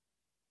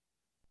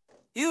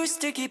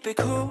Used to keep it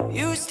cool,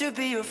 used to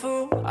be a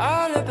fool,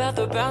 all about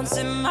the bounce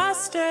in my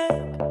step.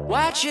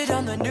 Watch it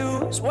on the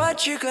news,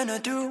 what you gonna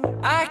do?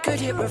 I could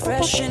hit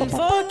refresh and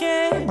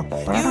forget.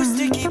 Used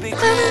to keep it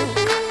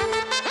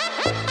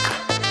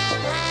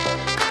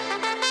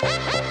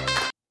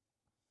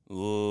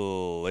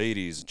cool.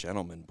 Ladies,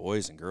 gentlemen,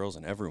 boys and girls,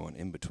 and everyone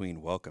in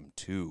between, welcome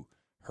to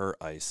Her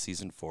Ice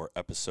Season 4,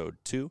 Episode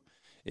 2.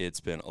 It's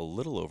been a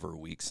little over a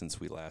week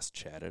since we last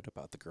chatted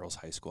about the girls'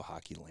 high school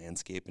hockey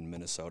landscape in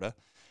Minnesota.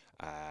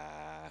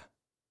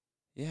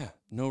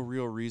 No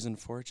real reason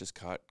for it, just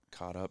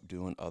caught up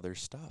doing other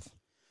stuff.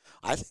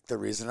 I think the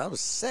reason I was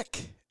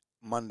sick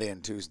Monday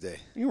and Tuesday.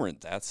 You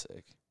weren't that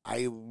sick.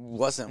 I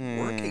wasn't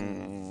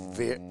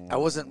working. I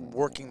wasn't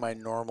working my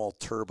normal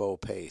turbo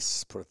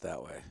pace, put it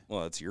that way.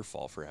 Well, it's your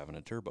fault for having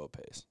a turbo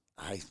pace.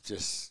 I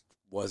just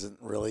wasn't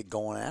really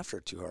going after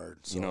it too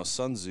hard. So. You know,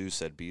 Sun Tzu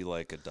said, be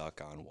like a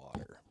duck on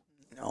water.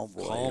 Oh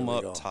boy, calm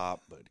up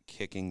top, but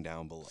kicking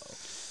down below.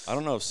 I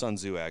don't know if Sun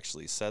Tzu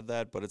actually said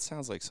that, but it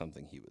sounds like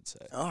something he would say.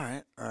 All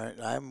right.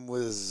 I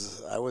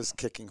was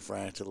kicking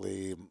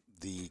frantically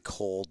the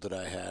cold that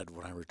I had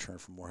when I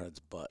returned from Moorhead's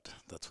butt.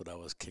 That's what I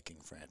was kicking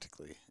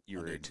frantically.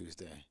 Monday,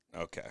 Tuesday.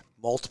 Okay.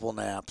 Multiple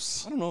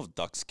naps. I don't know if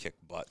ducks kick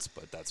butts,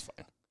 but that's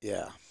fine.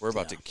 Yeah. We're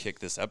about to kick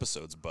this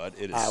episode's butt.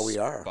 It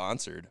is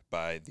sponsored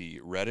by the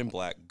Red and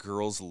Black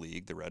Girls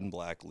League. The Red and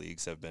Black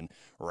Leagues have been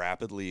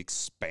rapidly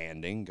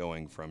expanding,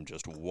 going from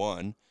just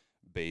one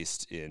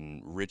based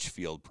in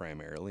Richfield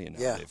primarily, and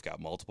now they've got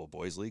multiple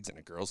boys leagues and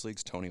a girls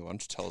leagues. Tony, why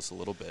don't you tell us a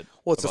little bit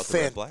about the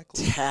Red Black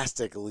League? It's a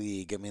fantastic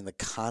league. I mean, the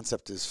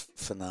concept is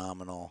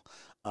phenomenal.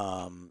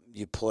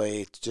 You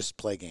play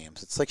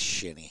games. It's like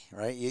shinny,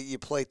 right? You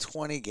play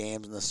 20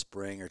 games in the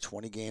spring or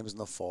 20 games in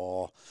the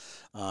fall.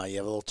 You have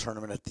a little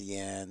tournament at the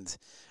end.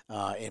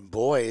 In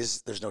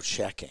boys, there's no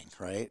checking,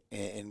 right?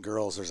 In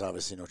girls, there's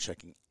obviously no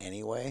checking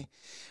anyway.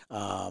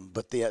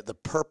 But the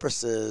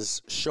purpose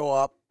is show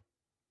up.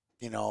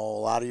 You know, a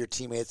lot of your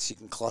teammates, you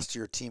can cluster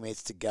your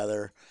teammates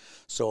together.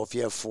 So if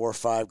you have 4 or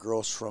 5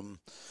 girls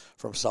from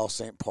South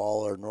St.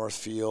 Paul or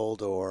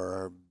Northfield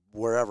or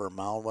wherever,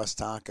 Mount West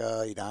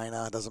Tonka,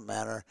 Edina, it doesn't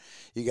matter.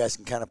 You guys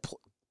can kind of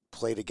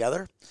play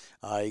together.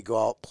 You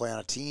go out, play on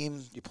a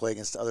team. You play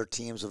against other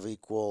teams of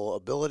equal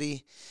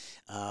ability.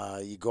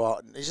 You go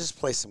out and just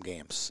play some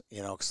games,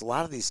 you know, because a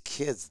lot of these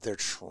kids, they're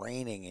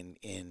training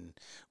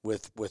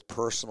with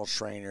personal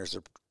trainers.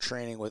 They're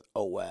training with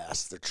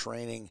OS. They're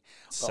training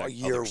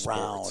year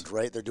round,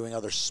 right? They're doing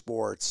other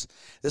sports.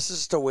 This is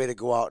just a way to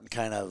go out and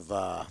kind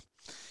of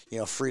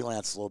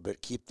freelance a little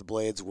bit, keep the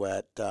blades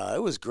wet.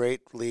 It was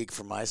great league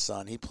for my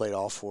son. He played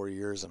all 4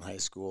 years in high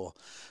school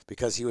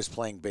because he was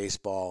playing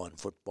baseball and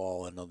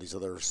football and all these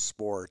other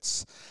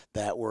sports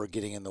that were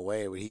getting in the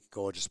way. He could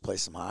go and just play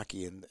some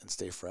hockey and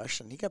stay fresh,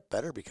 and he got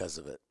better because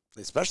of it,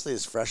 especially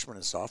his freshman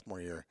and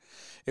sophomore year.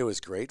 It was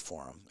great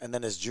for him. And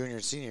then his junior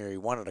and senior year, he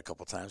won it a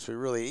couple times.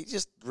 So he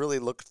just really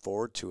looked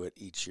forward to it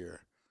each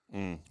year.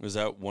 Was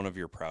that one of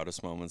your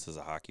proudest moments as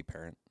a hockey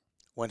parent?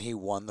 When he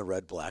won the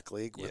Red Black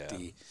League with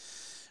the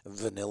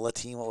vanilla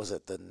team. What was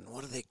it?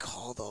 What do they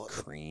call those?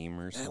 Cream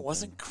or something? It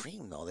wasn't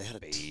cream, though. They had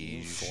a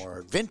team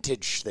for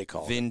vintage, they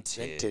called it.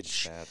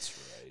 Vintage. That's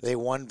right. They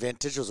won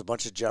vintage. It was a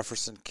bunch of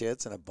Jefferson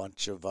kids and a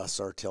bunch of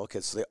Sartell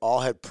kids. So they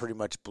all had pretty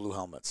much blue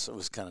helmets. It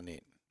was kind of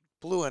neat.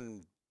 Blue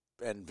and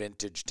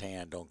vintage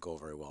tan don't go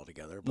very well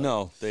together. But.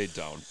 No, they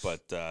don't.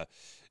 But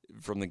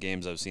from the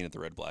games I've seen at the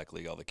Red Black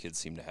League, all the kids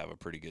seem to have a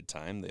pretty good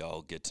time. They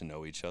all get to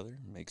know each other,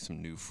 make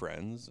some new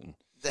friends, and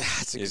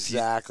that's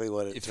exactly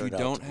what it turned out to be. If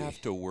you don't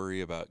have to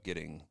worry about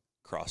getting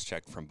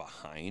cross-checked from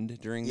behind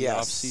during the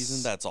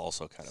off-season, that's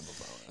also kind of a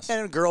bonus.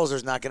 And in girls,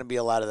 there's not going to be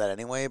a lot of that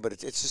anyway, but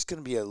it's just going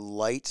to be a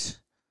light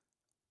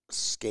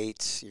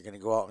skate. You're going to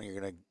go out and you're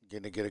going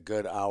to get a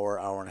good hour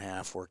and a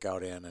half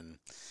workout in, and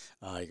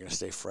you're going to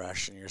stay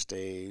fresh and you're going to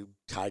stay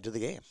tied to the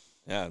game.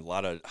 Yeah, a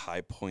lot of high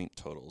point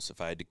totals.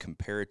 If I had to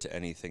compare it to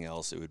anything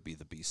else, it would be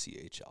the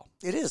BCHL.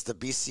 It is the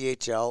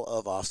BCHL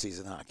of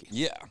off-season hockey.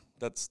 Yeah,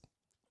 it's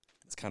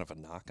kind of a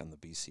knock on the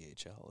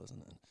BCHL,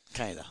 isn't it?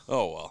 Kind of.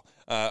 Oh, well.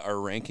 Our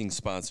ranking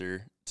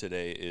sponsor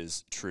today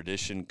is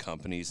Tradition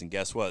Companies, and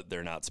guess what?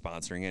 They're not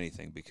sponsoring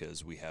anything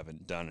because we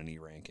haven't done any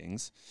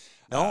rankings.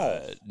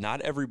 No.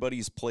 Not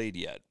everybody's played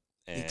yet.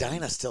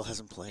 Edina still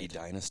hasn't played.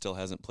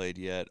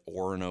 Yet.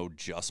 Orono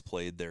just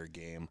played their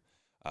game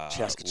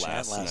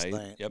last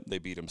night. Yep, they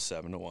beat them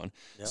 7-1.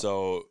 Yep.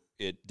 So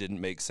it didn't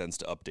make sense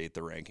to update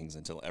the rankings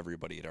until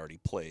everybody had already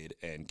played,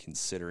 and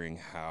considering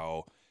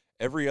how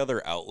every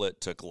other outlet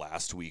took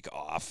last week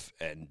off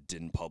and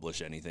didn't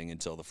publish anything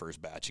until the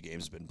first batch of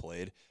games had been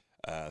played,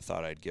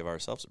 thought I'd give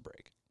ourselves a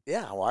break.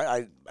 Yeah, well,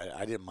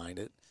 I didn't mind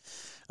it.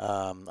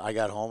 I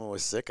got home and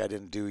was sick. I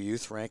didn't do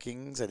youth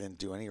rankings. I didn't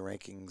do any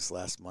rankings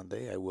last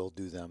Monday. I will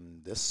do them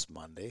this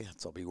Monday.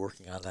 So I'll be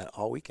working on that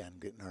all weekend,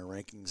 getting our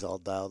rankings all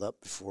dialed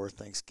up before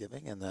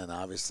Thanksgiving. And then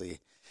obviously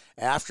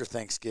after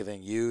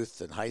Thanksgiving,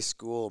 youth and high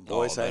school and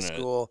boys high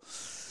school.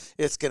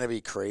 It's going to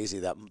be crazy.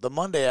 That the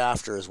Monday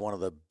after is one of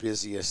the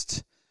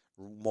busiest,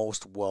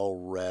 most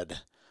well-read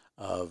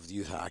of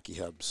Youth Hockey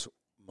Hub's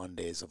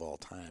Mondays of all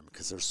time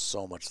because there's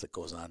so much that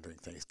goes on during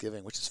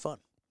Thanksgiving, which is fun.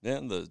 Yeah,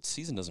 and the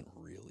season doesn't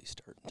really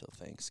start until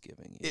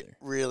Thanksgiving either. It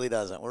really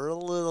doesn't.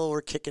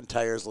 We're kicking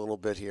tires a little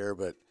bit here,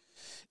 but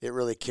it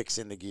really kicks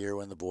into gear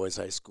when the boys'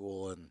 high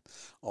school and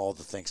all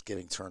the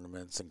Thanksgiving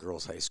tournaments and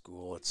girls' high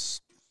school.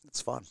 It's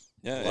fun.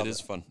 Yeah, it is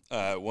fun.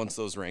 Once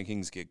those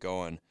rankings get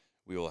going,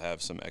 we will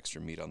have some extra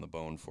meat on the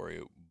bone for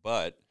you.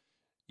 But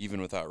even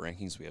without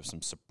rankings, we have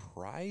some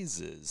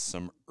surprises,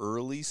 some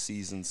early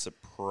season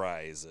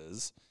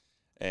surprises.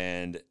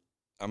 And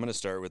I'm going to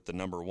start with the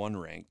number 1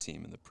 ranked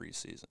team in the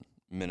preseason.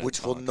 Minnetonka.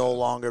 Which will no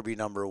longer be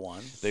number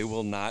 1. They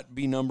will not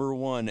be number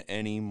 1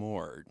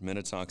 anymore.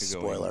 Minnetonka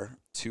Spoiler.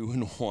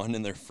 going 2-1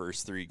 in their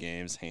first 3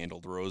 games,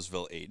 handled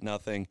Roseville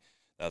 8-0.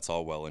 That's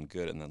all well and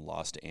good, and then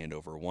lost to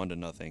Andover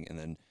 1-0, and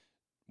then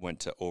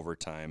went to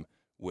overtime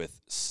with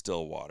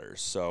Stillwater.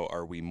 So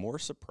are we more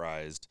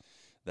surprised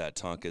that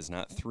Tonka is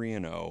not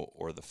 3-0,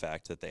 or the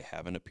fact that they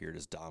haven't appeared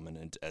as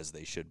dominant as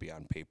they should be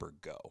on paper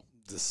go?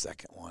 The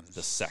second one.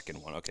 The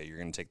second one. Okay, you're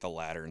going to take the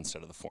latter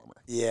instead of the former.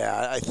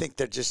 Yeah, I think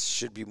they just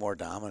should be more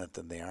dominant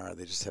than they are.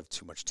 They just have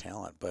too much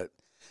talent. But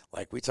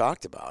like we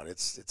talked about,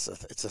 it's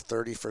a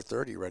 30 for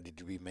 30 ready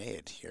to be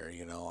made here.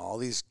 You know, all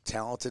these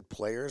talented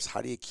players.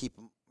 How do you keep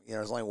them? You know,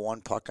 there's only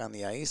one puck on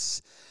the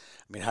ice.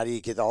 I mean, how do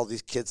you get all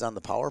these kids on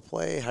the power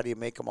play? How do you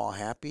make them all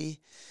happy?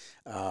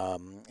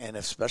 And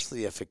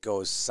especially if it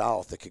goes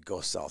south, it could go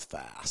south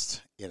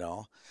fast, you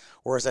know.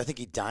 Whereas I think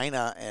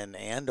Edina and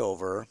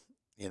Andover,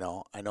 you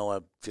know I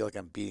feel like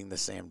I'm beating the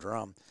same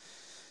drum.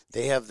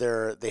 They have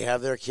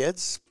their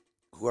kids,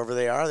 whoever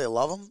they are, they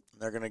love them.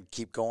 They're going to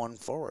keep going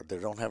forward. They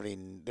don't have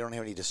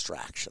any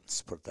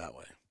distractions, put it that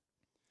way.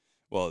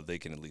 Well, they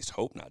can at least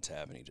hope not to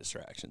have any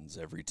distractions.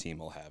 Every team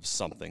will have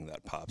something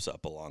that pops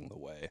up along the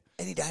way.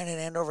 And Edina and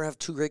Andover have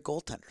 2 great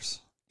goaltenders.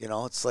 You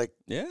know, it's like,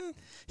 yeah,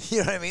 you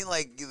know what I mean?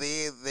 Like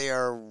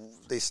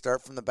they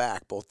start from the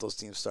back. Both those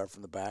teams start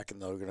from the back, and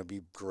they're going to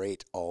be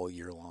great all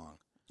year long.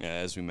 Yeah,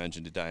 as we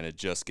mentioned, Edina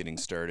just getting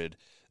started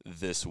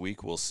this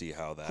week. We'll see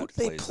how that plays.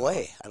 Who do they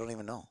play? out. I don't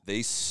even know.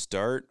 They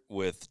start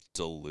with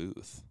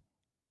Duluth.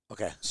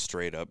 Okay.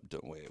 Straight up.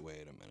 Wait a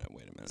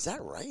minute. Is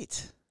that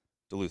right?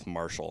 Duluth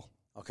Marshall.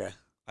 Okay.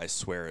 I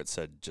swear it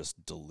said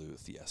just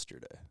Duluth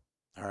yesterday.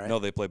 All right. No,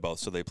 they play both.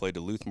 So they play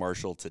Duluth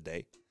Marshall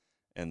today,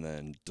 and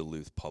then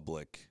Duluth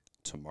Public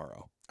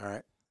tomorrow. All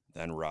right.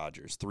 Then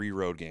Rogers. 3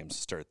 road games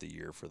to start the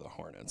year for the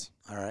Hornets.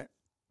 All right.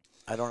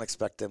 I don't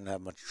expect them to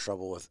have much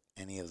trouble with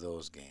any of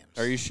those games.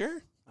 Are you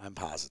sure? I'm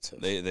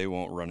positive. They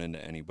won't run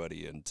into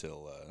anybody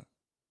until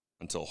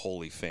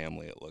Holy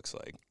Family, it looks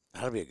like.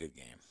 That'll be a good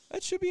game.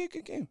 That should be a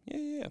good game.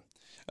 Yeah.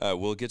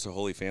 We'll get to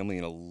Holy Family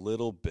in a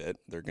little bit.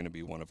 They're going to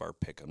be one of our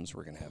pick'ems.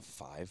 We're going to have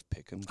 5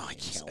 pick'em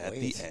games at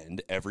the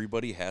end.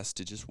 Everybody has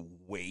to just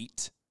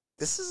wait.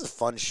 This is a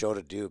fun show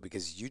to do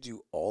because you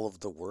do all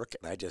of the work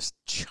and I just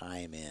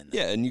chime in.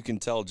 Yeah, and you can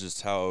tell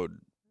just how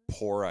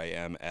poor I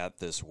am at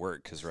this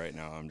work because right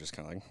now I'm just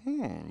kind of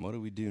like, what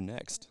do we do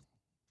next?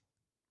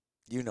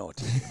 You know what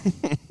to do.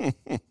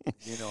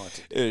 You know what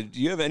to do. Do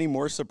you have any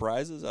more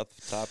surprises off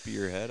the top of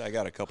your head? I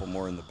got a couple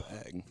more in the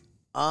bag.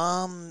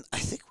 I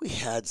think we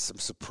had some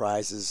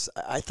surprises.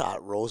 I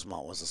thought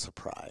Rosemount was a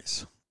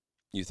surprise.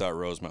 You thought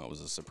Rosemount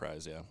was a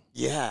surprise, yeah?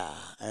 Yeah,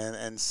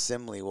 and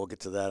Simley, we'll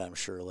get to that, I'm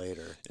sure,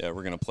 later. Yeah,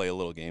 we're going to play a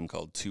little game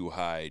called Too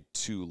High,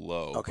 Too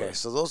Low. Okay,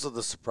 so those are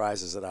the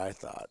surprises that I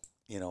thought,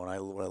 you know, when I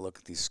look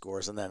at these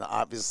scores. And then,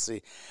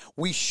 obviously,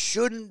 we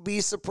shouldn't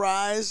be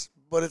surprised,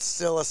 but it's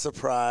still a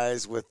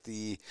surprise with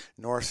the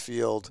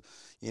Northfield,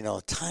 you know,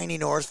 tiny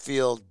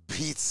Northfield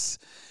beats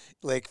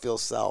Lakeville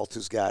South,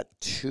 who's got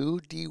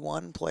 2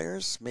 D1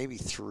 players, maybe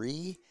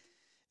 3.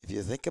 If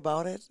you think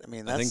about it, I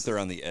mean, I think they're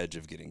on the edge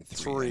of getting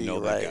 3. I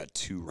know right. they've got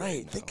 2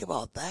 right now. Think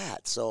about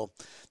that. So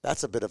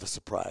that's a bit of a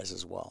surprise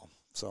as well.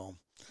 So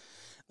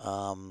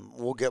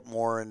we'll get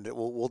more into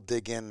we'll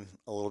dig in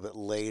a little bit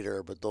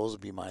later, but those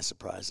would be my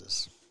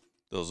surprises.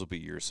 Those will be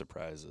your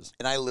surprises.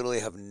 And I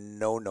literally have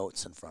no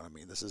notes in front of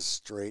me. This is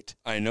straight.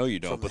 I know you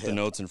don't, but the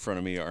notes in front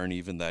of me aren't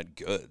even that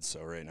good.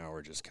 So right now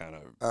we're just kind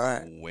of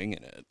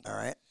winging it. All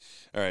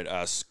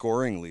right.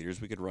 Scoring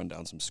leaders. We could run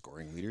down some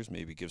scoring leaders.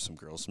 Maybe give some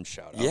girls some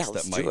shout-outs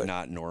that might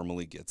not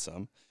normally get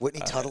some. Whitney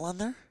Tuttle on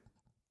there?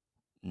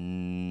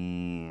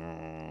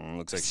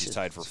 Looks like she's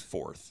tied for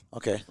 4th.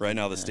 Okay. Right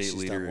now the state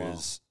leader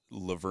is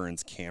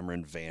Laverne's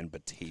Cameron Van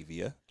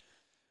Batavia.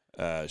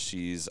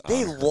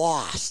 They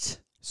lost.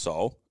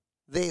 So?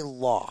 They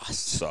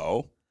lost.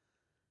 So?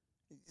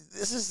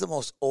 This is the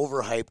most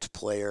overhyped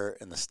player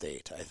in the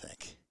state, I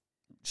think.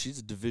 She's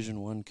a Division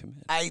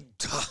I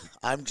commit.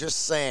 I'm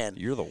just saying.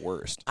 You're the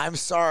worst. I'm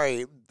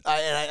sorry.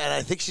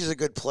 I think she's a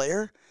good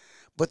player,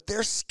 but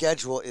their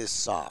schedule is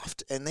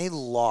soft, and they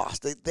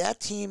lost. That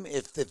team,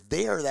 if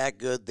they are that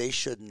good, they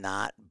should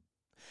not.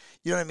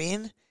 You know what I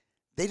mean?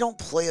 They don't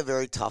play a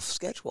very tough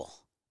schedule,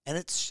 and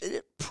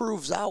it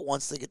proves out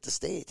once they get to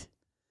state,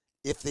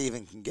 if they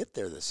even can get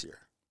there this year.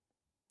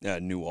 Yeah,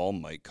 New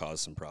Ulm might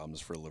cause some problems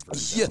for Laverne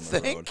you down the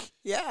think? road.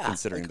 Yeah.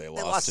 Considering they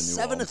lost to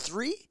New Ulm.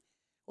 7-3,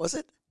 was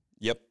it?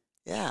 Yep.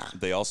 Yeah.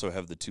 They also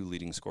have the 2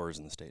 leading scorers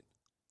in the state.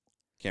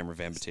 Cameron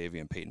Van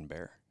Batavia and Peyton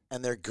Bear.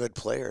 And they're good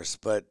players,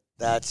 but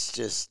that's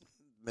just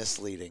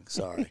misleading.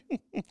 Sorry.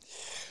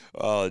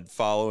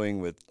 Following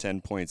with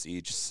 10 points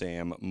each,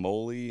 Sam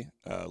Moley,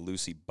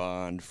 Lucy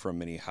Bond from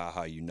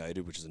Minnehaha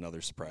United, which is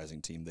another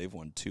surprising team. They've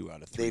won 2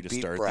 out of 3 to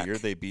start the year.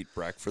 They beat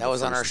Breck for the first time. That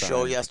was on our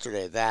show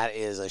yesterday. That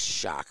is a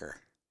shocker.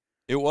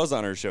 It was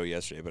on our show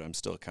yesterday, but I'm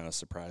still kind of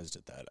surprised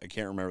at that. I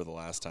can't remember the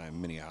last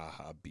time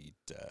Minnehaha beat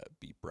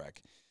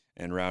Breck.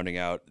 And rounding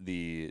out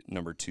the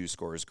number 2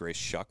 scorer is Grace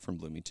Shuck from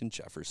Bloomington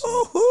Jefferson.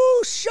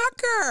 Ooh,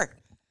 Shucker!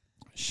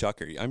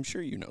 Shucker. I'm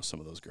sure you know some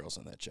of those girls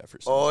on that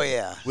Jefferson. Oh,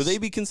 yeah. Would they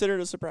be considered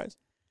a surprise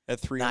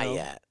at 3-0? Not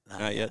yet.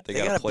 Not yet. They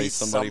got to play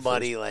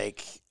somebody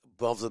like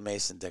above the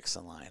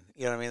Mason-Dixon line.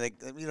 You know what I mean?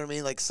 Like, you know what I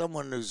mean? Like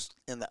someone who's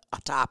in the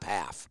top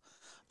half.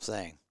 I'm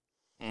saying.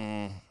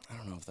 I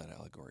don't know if that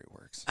allegory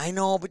works. I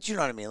know, but you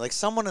know what I mean. Like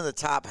someone in the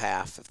top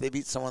half. If they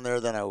beat someone there,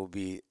 then I would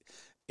be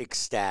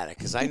ecstatic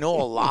because I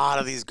know a lot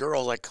of these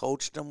girls. I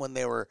coached them when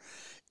they were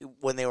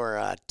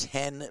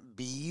 10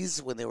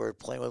 Bs, when they were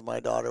playing with my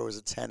daughter was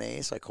a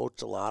 10A, so I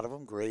coached a lot of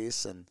them,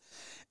 Grace and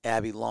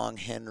Abby Long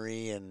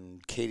Henry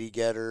and Katie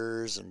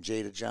Getters and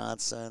Jada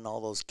Johnson.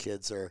 All those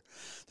kids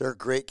they're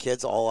great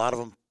kids. A lot of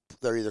them,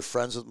 they're either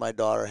friends with my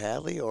daughter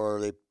Hadley or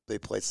they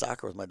played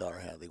soccer with my daughter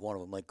Hadley. One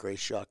of them, like Grace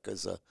Shuck,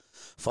 is a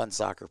fun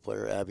soccer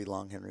player. Abby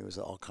Long Henry was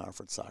an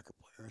all-conference soccer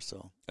player.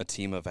 So a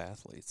team of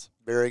athletes.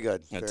 Very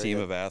good. A team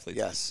of athletes.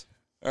 Yes.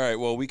 All right,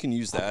 well, we can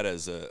use that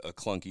as a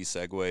clunky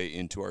segue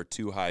into our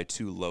too high,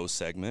 too low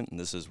segment, and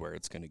this is where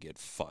it's going to get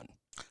fun.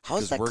 How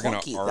is that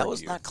clunky? That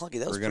was not clunky.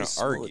 That was going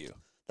to argue.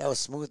 That was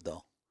smooth,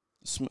 though.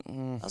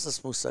 That was a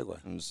smooth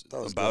segue. It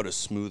was about as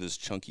smooth as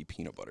chunky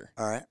peanut butter.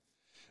 All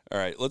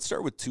right, let's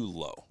start with too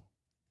low.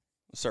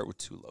 Let's start with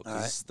too low. All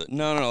right.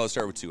 No, let's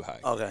start with too high.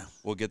 Okay.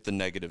 We'll get the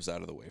negatives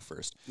out of the way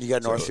first. You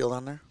got Northfield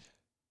on there?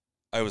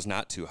 I was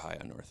not too high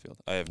on Northfield.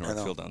 I have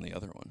Northfield on the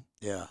other one.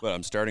 Yeah. But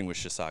I'm starting with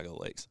Chisago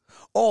Lakes.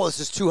 Oh,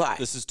 this is too high.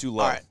 This is too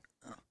low. All right.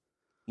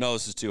 No,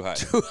 this is too high.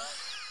 Too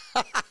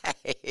high.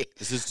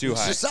 This is too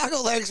high.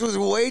 Chisago Lakes was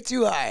way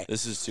too high.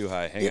 This is too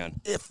high. Hang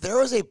on. If there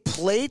was a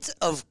plate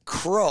of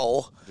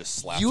crow,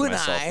 you and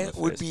I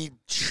would be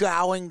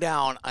chowing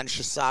down on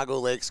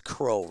Chisago Lakes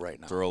crow right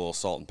now. Throw a little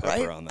salt and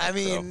pepper on that. I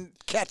mean,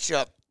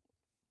 ketchup,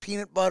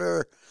 peanut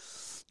butter,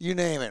 you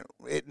name it.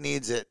 It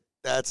needs it.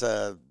 That's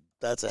a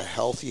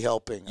healthy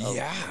helping.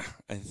 Yeah.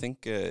 I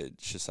think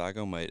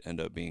Chisago might end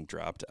up being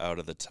dropped out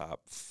of the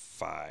top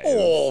 5.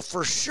 Oh,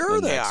 for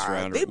sure they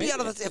are. They'd be out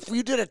of the, if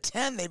we did a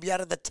 10, they'd be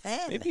out of the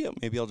 10.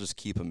 Maybe I'll just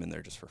keep them in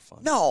there just for fun.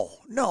 No.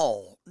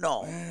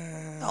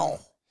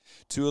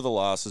 2 of the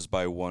losses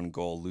by 1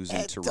 goal,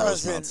 losing to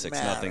Rosemount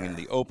 6-0 in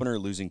the opener,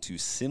 losing to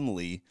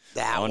Simley,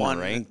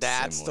 unranked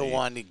That's Simley, the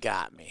one that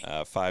got me.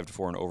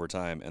 5-4 in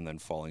overtime, and then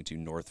falling to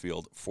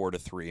Northfield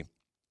 4-3.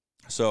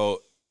 So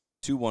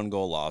 2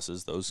 1-goal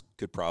losses. Those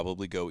could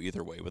probably go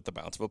either way with the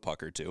bounce of a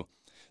puck or two.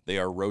 They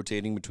are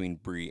rotating between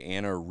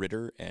Brianna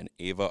Ritter and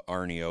Ava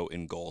Arnio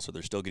in goal, so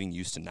they're still getting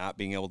used to not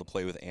being able to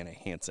play with Anna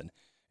Hansen.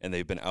 And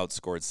they've been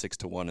outscored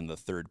 6-1 in the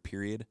third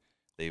period.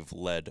 They've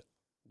led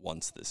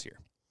once this year.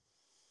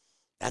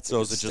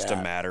 So is it just a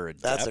matter of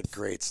depth? That's a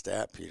great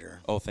stat, Peter.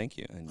 Oh, thank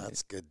you. And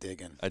that's good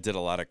digging. I did a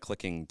lot of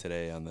clicking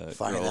today on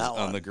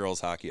the girls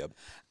hockey hub.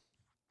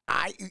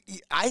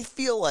 I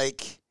feel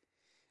like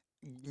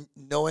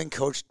knowing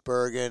Coach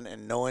Bergen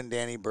and knowing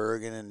Danny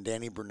Bergen and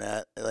Danny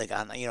Burnett,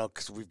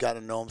 because we've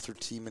gotten to know him through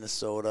Team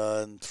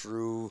Minnesota and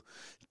through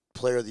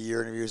Player of the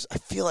Year interviews, I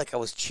feel like I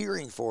was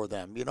cheering for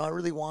them. I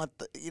really want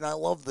I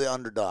love the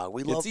underdog.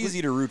 It's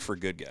easy to root for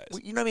good guys.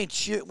 You know what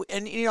I mean?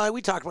 And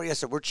we talked about it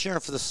yesterday. We're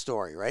cheering for the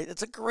story, right?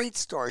 It's a great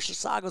story.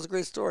 Chisago's a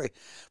great story.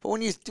 But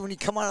when you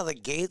come out of the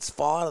gates,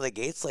 fall out of the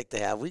gates like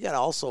they have, we got to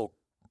also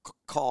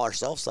call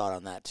ourselves out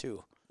on that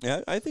too.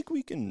 Yeah, I think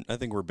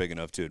we're big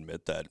enough to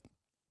admit that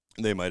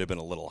they might have been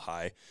a little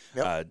high.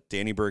 Yep.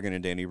 Danny Bergen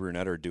and Danny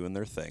Brunette are doing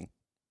their thing.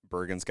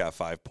 Bergen's got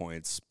 5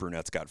 points.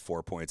 Brunette's got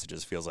 4 points. It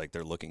just feels like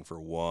they're looking for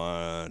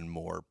one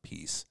more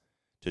piece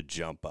to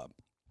jump up.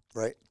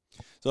 Right.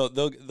 So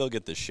they'll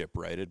get the ship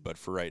righted, but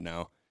for right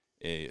now,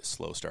 a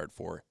slow start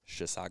for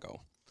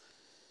Chisago.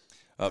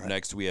 Up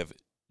next, we have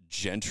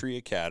Gentry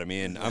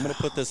Academy, and I'm going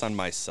to put this on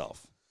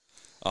myself.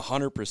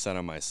 100%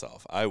 on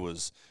myself. I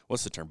was,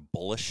 what's the term,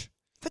 bullish?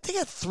 But they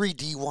got 3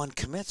 D1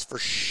 commits for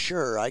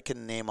sure. I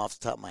can name off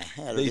the top of my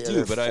head. They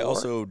do, but 4? I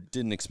also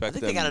didn't expect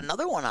them. I think they got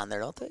another one on there,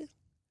 don't they?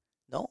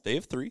 No? They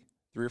have 3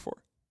 or 4.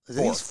 I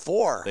think it's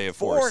 4. They have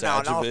 4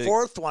 now. Now,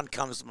 fourth one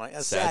comes to mind.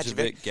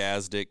 Sajovic,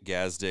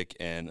 Gazdick,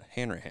 and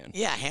Hanrahan.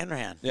 Yeah,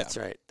 Hanrahan. Yeah. That's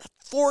right.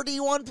 4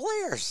 D1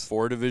 players.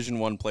 4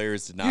 Division I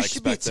players. Did not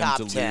expect them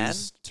to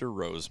lose to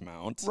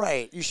Rosemount.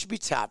 Right. You should be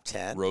top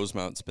 10.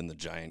 Rosemount's been the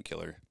giant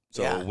killer.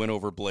 So a win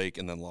over Blake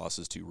and then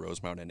losses to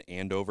Rosemount and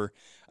Andover.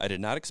 I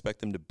did not expect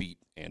them to beat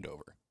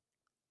Andover.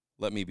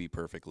 Let me be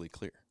perfectly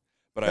clear.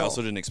 But I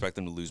also didn't expect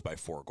them to lose by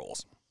 4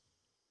 goals.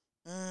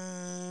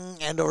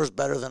 Andover's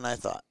better than I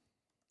thought.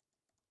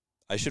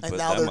 I should put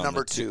them on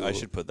number 2. I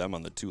should put them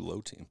on the 2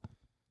 low team.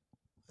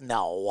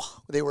 No,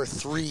 they were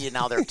 3 and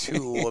now they're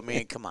 2. I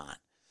mean, come on.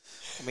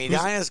 I mean,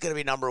 Edina's going to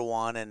be number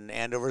 1, and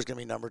Andover's going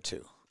to be number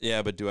 2.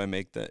 Yeah, but do I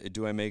make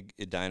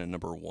Edina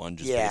number 1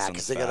 just yeah,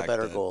 because they got a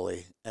better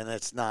goalie, and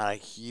it's not a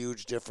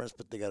huge difference,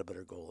 but they got a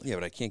better goalie. Yeah,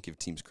 but I can't give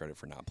teams credit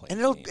for not playing.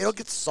 And it'll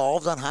get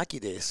solved on Hockey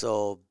Day.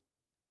 So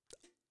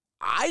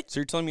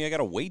you're telling me I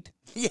gotta wait?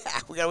 Yeah,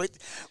 we gotta wait.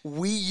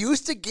 We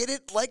used to get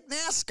it like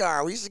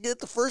NASCAR. We used to get it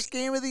the first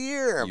game of the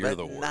year. You're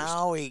the worst.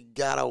 Now we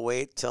gotta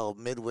wait till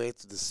midway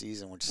through the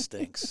season, which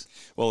stinks.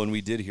 Well, and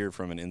we did hear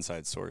from an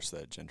inside source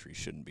that Gentry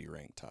shouldn't be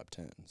ranked top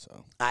 10.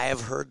 So I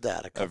have heard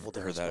that I've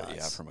heard that,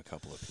 yeah, from a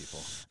couple of people.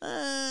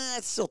 I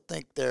still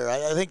think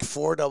I think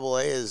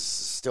 4AA is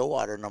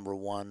Stillwater number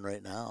 1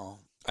 right now.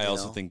 I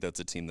also think that's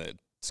a team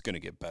that's going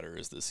to get better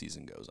as the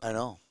season goes on.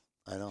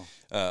 I know.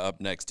 Up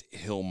next,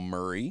 Hill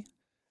Murray.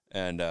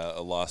 And a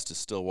loss to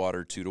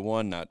Stillwater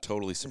 2-1. Not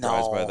totally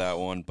surprised by that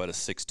one, but a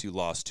 6-2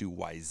 loss to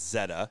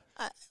Wayzata,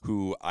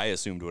 who I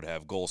assumed would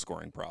have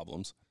goal-scoring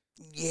problems.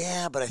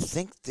 Yeah, but I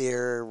think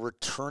their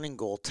returning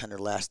goaltender,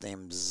 last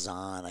name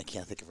Zahn, I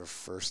can't think of her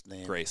first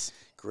name. Grace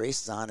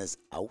Zahn is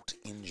out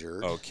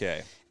injured.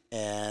 Okay.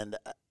 And,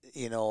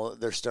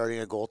 they're starting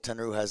a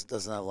goaltender who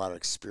doesn't have a lot of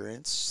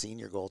experience,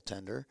 senior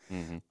goaltender.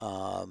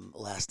 Mm-hmm.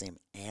 Last name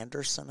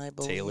Anderson, I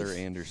believe. Taylor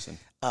Anderson.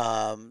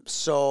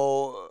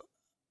 So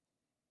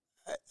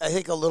I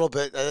think a little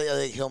bit. I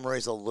think Hill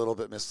Murray's a little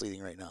bit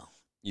misleading right now.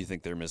 You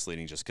think they're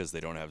misleading just because they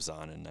don't have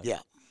Zahn in net? Yeah,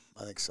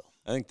 I think so.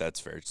 I think that's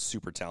fair.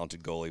 Super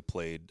talented goalie,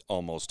 played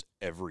almost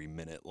every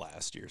minute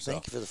last year. So.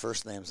 Thank you for the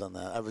first names on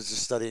that. I was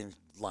just studying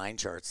line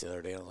charts the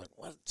other day, and I'm like,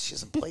 what? She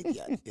hasn't played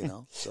yet,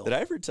 So. Did I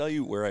ever tell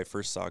you where I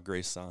first saw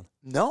Grace Zahn?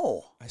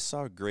 No. I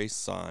saw Grace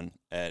Zahn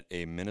at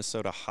a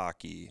Minnesota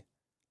Hockey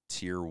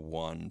Tier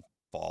 1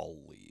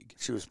 Fall League.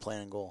 She was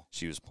playing in goal.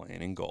 She was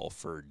playing in goal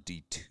for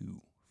D2.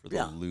 For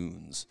the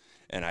Loons.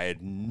 And I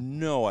had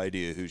no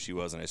idea who she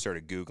was, and I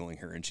started Googling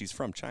her, and she's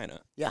from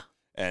China. Yeah.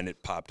 And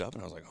it popped up,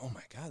 and I was like, oh,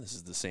 my God, this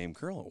is the same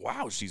girl.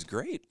 Wow, she's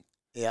great.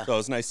 Yeah. So it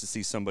was nice to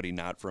see somebody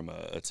not from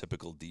a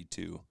typical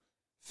D2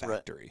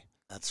 factory. Right.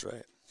 That's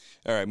right.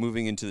 All right,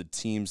 moving into the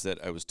teams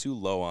that I was too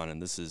low on,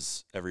 and this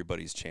is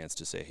everybody's chance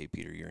to say, hey,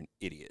 Peter, you're an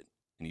idiot,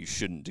 and you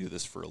shouldn't do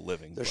this for a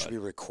living. There should be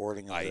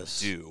recording of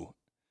this. I do.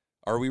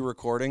 Are we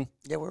recording?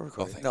 Yeah, we're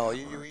recording.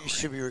 You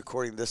should be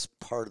recording this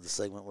part of the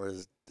segment where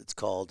it's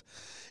called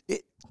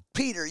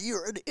Peter,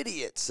 you're an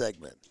idiot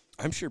segment.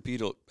 I'm sure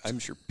people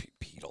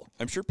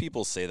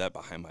say that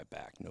behind my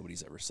back.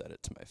 Nobody's ever said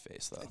it to my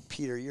face, though.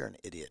 Peter, you're an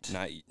idiot.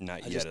 Not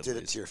yet, I just did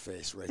it to your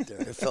face right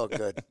there. It felt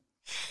good.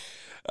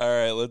 All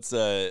right, let's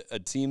a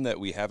team that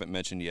we haven't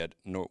mentioned yet.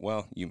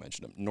 You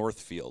mentioned them.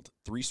 Northfield,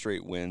 3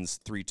 straight wins,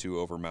 3-2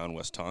 over Mound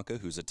West Tonka,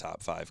 who's a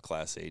top 5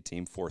 Class A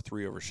team,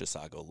 4-3 over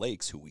Chisago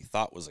Lakes, who we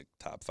thought was a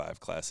top 5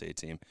 Class A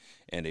team,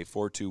 and a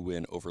 4-2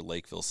 win over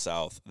Lakeville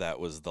South. That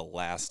was the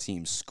last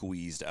team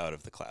squeezed out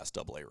of the Class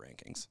AA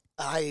rankings.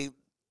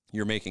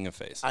 You're making a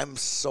face. I'm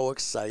so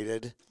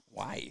excited.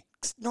 Why?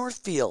 It's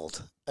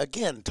Northfield.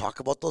 Again, talk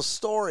about those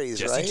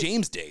stories, right? Jesse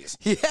James days.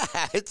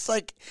 Yeah, it's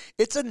like,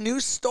 it's a new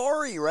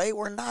story, right?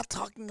 We're not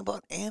talking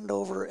about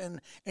Andover, and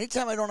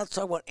anytime I don't have to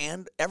talk about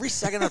every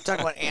second I'm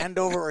talking about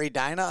Andover or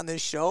Edina on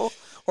this show,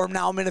 or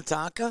now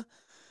Minnetonka,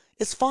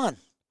 it's fun,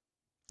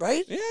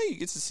 right? Yeah, you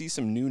get to see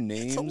some new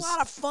names. It's a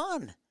lot of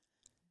fun.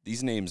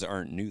 These names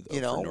aren't new,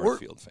 though, for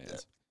Northfield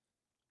fans.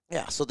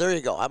 Yeah, so there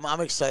you go.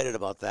 I'm excited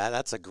about that.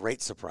 That's a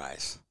great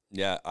surprise.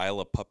 Yeah,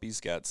 Isla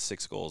Puppies got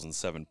 6 goals and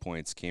 7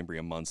 points.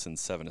 Cambria Munson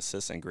 7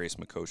 assists, and Grace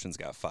McCoshen's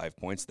got 5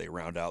 points. They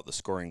round out the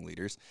scoring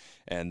leaders.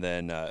 And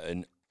then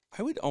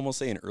I would almost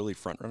say an early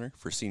frontrunner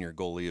for Senior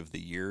Goalie of the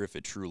Year, if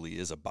it truly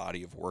is a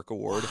body of work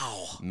award.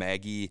 Wow.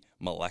 Maggie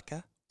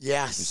Maleka.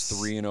 Yes. She's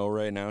 3-0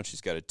 right now.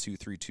 She's got a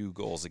 2.32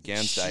 goals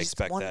against. I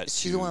expect that.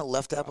 She's the one that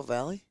left Apple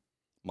Valley?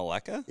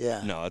 Maleka?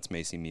 Yeah. No, that's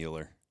Macy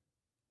Mueller.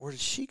 Where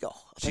did she go?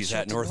 She's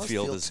at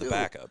Northfield as the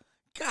backup.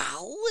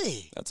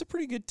 Golly. That's a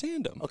pretty good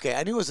tandem. Okay,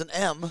 I knew it was an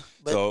M.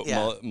 But so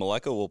yeah.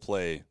 Maleka will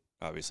play,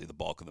 obviously, the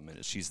bulk of the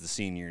minutes. She's the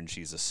senior, and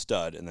she's a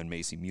stud. And then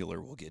Macy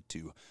Mueller will get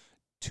to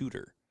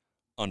tutor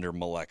under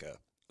Maleka.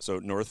 So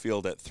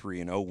Northfield at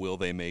 3-0. Will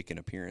they make an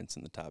appearance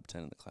in the top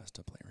 10 in the Class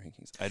AA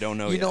rankings? I don't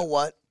know yet. You know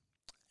what?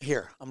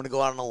 Here, I'm going to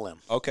go out on a limb.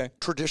 Okay.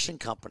 Tradition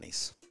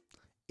Companies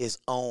is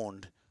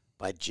owned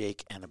by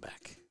Jake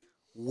Ennebeck.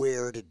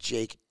 Where did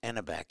Jake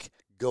Ennebeck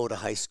go to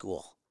high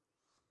school?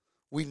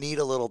 We need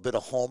a little bit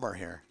of Homer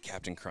here.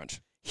 Captain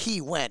Crunch. He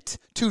went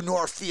to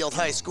Northfield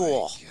High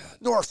School.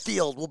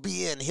 Northfield will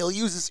be in. He'll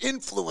use his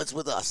influence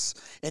with us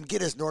and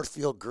get his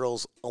Northfield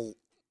girls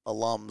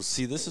alums.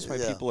 See, this is why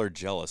people are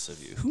jealous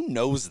of you. Who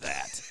knows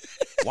that?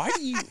 Why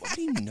do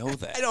you know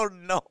that? I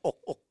don't know.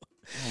 Oh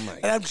my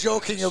and I'm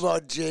joking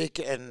about Jake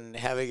and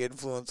having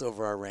influence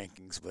over our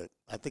rankings, but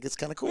I think it's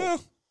kind of cool.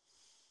 Well,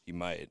 he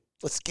might.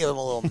 Let's give him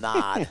a little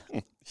nod.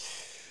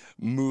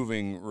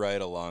 Moving right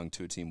along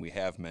to a team we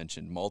have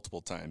mentioned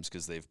multiple times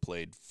because they've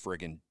played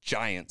friggin'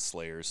 giant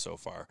slayers so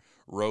far.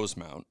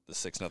 Rosemount, the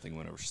 6-0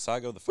 win over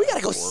Chisago, the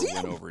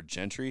 5-4 win over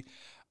Gentry.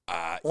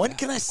 When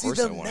can I see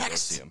them I next? Go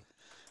see them.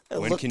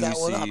 When can you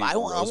see I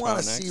want to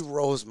next? see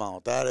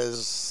Rosemount. That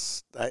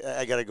is,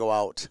 I got to go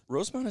out.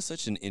 Rosemount is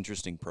such an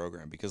interesting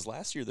program because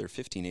last year their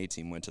 15A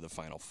team went to the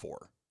Final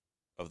Four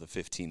of the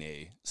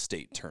 15A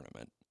state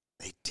tournament.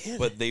 They did.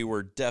 But they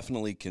were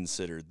definitely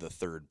considered the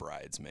third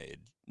bridesmaid,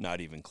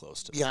 not even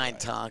close to behind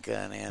Tonka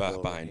and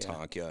Andover. Behind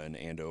Tonka and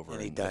Andover.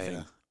 And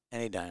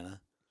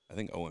Edina. I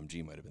think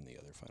OMG might have been the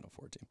other Final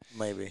Four team.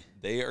 Maybe.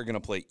 They are going to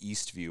play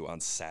Eastview on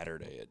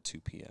Saturday at 2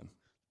 p.m.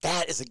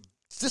 That is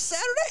this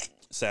Saturday?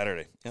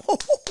 Saturday. Yep.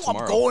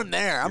 I'm going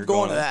there. I'm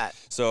going to that.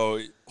 So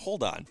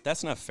hold on.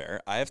 That's not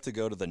fair. I have to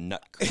go to the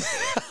Nutcracker.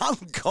 I'm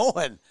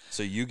going.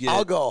 So you get.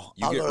 I'll go.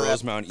 You get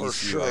Rosemount for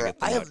Eastview. Sure.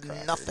 I have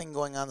nothing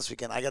going on this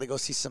weekend. I got to go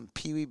see some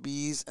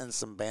PWBs and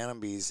some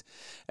Bantambees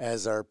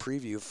as our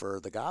preview for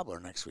the Gobbler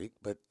next week.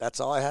 But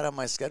that's all I had on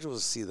my schedule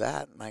was to see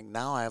that. And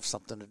now I have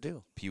something to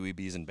do.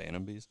 PWBs and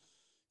Bantambees?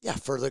 Yeah,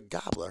 for the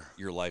Gobbler.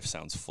 Your life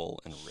sounds full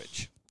and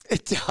rich.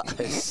 It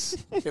does.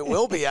 It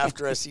will be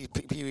after I see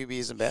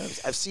PWBs and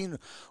Bantambees. I've seen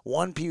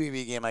one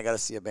PWB game. I got to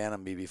see a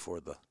Bantambe before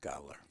the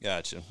Gobbler.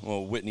 Gotcha.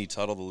 Well, Whitney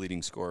Tuttle, the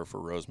leading scorer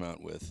for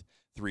Rosemount with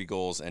 3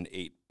 goals and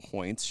 8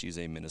 points. She's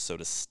a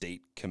Minnesota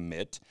State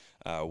commit.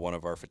 One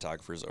of our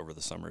photographers over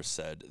the summer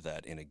said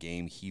that in a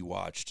game he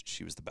watched,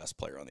 she was the best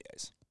player on the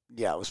ice.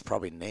 Yeah, it was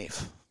probably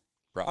Nafe.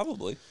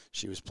 Probably.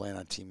 She was playing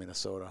on Team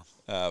Minnesota.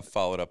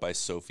 Followed up by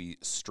Sophie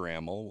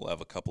Strammel. We'll have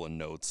a couple of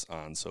notes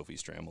on Sophie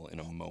Strammel in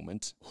a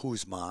moment.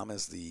 Whose mom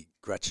is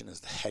Gretchen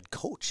is the head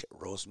coach at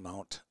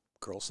Rosemount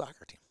girls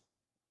soccer team.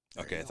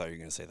 Okay, I thought you were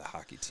going to say the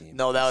hockey team.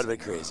 No, that would have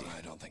been crazy.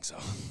 I don't think so.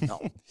 No.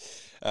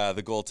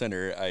 The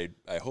goaltender,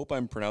 I hope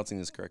I'm pronouncing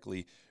this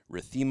correctly,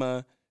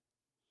 Rithima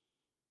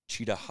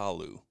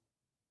Chitahalu.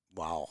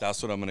 Wow.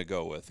 That's what I'm going to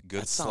go with.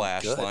 Good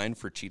slash line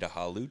for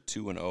Chitahalu,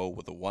 2-0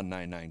 with a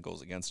 1.99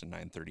 goals against, a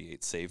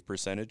 938 save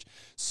percentage.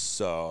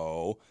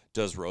 So,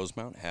 does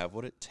Rosemount have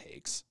what it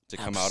takes to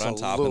come out on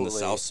top in the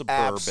South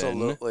Suburban?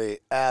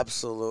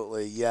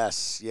 Absolutely.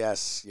 Yes.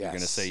 You're going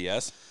to say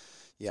yes?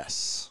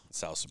 Yes.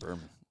 South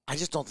Suburban. I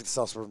just don't think the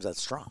South Suburban's that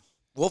strong.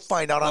 We'll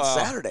find out on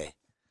Saturday.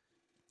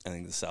 I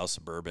think the South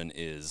Suburban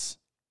is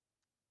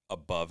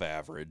above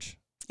average.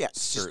 Yeah,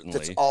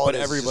 certainly. But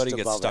everybody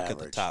gets stuck average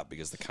at the top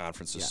because the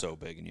conference is so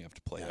big and you have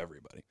to play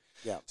everybody.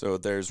 Yeah. So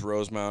there's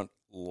Rosemount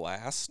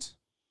last,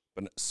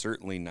 but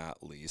certainly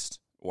not least,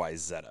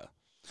 Wayzata.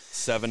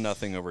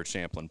 7-0 over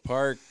Champlain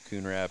Park.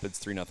 Coon Rapids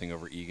 3-0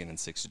 over Egan and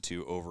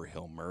 6-2 over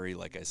Hill Murray.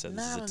 Like I said,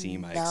 this is a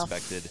team I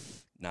expected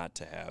not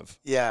to have.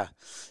 Yeah,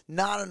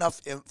 not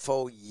enough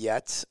info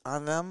yet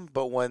on them,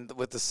 but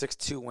with the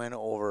 6-2 win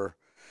over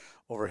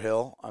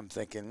Hill, I'm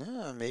thinking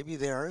maybe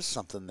there is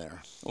something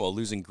there. Well,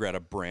 losing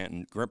Greta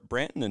Branton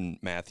and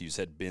Matthews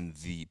had been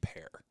the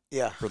pair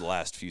for the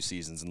last few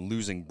seasons, and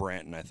losing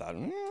Branton, I thought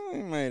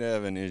he might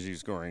have an issue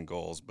scoring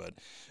goals, but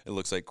it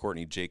looks like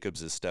Courtney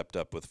Jacobs has stepped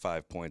up with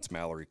 5 points.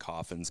 Mallory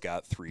Coffin's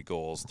got 3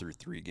 goals through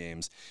 3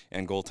 games,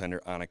 and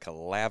goaltender Annika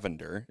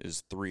Lavender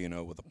is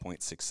 3-0 with a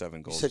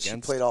 .67 goals against.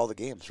 She played all the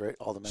games, right?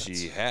 All the minutes.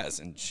 She has,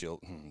 and she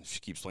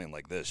keeps playing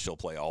like this. She'll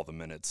play all the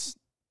minutes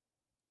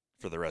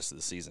for the rest of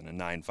the season, a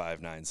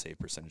 9.59 save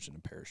percentage and a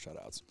pair of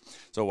shutouts.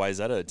 So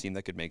Wayzata, a team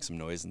that could make some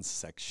noise in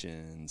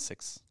Section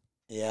 6?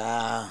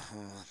 Yeah,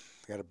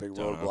 got a big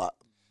roadblock.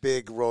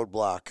 Big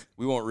roadblock.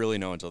 We won't really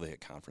know until they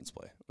hit conference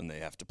play, when they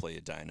have to play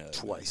Edina.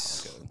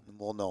 Twice.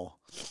 We'll know.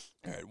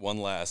 All right, one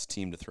last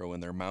team to throw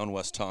in there. Mound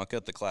West Tonka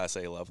at the Class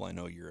A level. I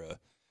know you're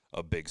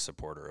a big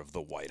supporter of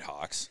the White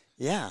Hawks.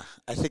 Yeah,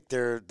 I think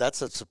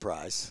that's a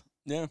surprise.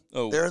 Yeah.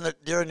 Oh,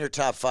 they're in your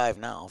top 5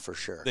 now for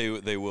sure.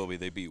 They will be.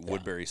 They beat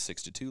Woodbury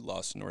 6-2,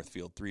 lost to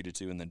Northfield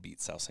 3-2, and then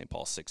beat South St.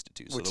 Paul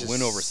 6-2. So the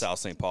win over South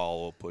St.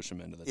 Paul will push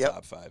them into the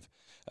top 5.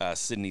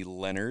 Sydney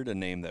Leonard, a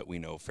name that we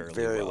know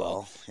fairly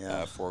well.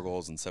 Yeah. 4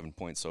 goals and 7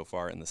 points so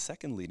far. And the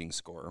second leading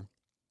scorer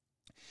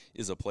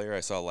is a player I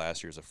saw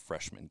last year as a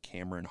freshman,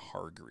 Cameron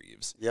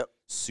Hargreaves. Yep.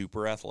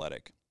 Super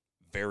athletic,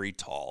 very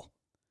tall,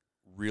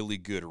 really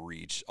good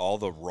reach. All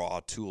the raw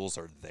tools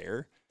are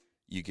there.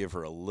 You give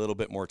her a little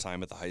bit more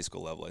time at the high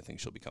school level, I think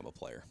she'll become a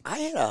player. I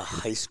had a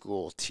high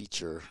school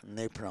teacher, and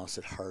they pronounced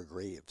it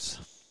Hargreaves.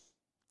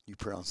 You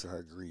pronounce it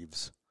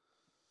Hargreaves.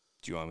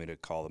 Do you want me to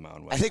call the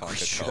Mountain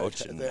West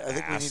coach and I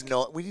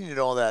think we need to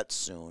know that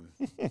soon.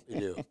 We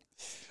do.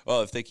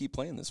 Well, if they keep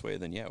playing this way,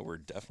 then we're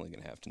definitely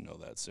going to have to know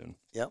that soon.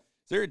 Yep.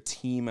 Is there a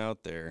team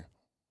out there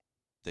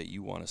that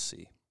you want to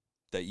see,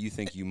 that you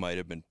think you might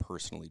have been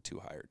personally too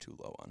high or too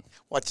low on?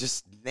 Well, I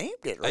just named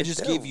it right I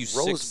just there. gave you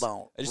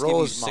Rosemount. Gave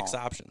you 6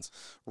 options.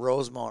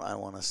 Rosemount I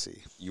want to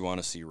see. You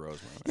want to see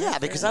Rosemount. Yeah,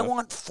 because I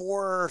want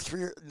 4 or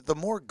 3. The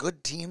more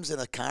good teams in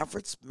a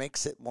conference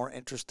makes it more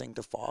interesting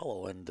to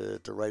follow and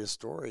to write a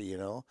story,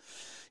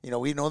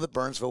 we know that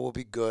Burnsville will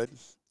be good.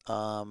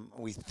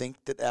 We think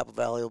that Apple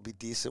Valley will be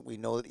decent. We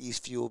know that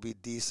Eastview will be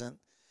decent.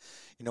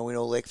 We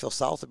know Lakeville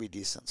South will be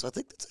decent. So I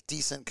think that's a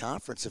decent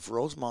conference. If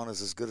Rosemount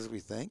is as good as we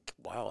think,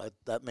 wow,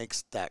 that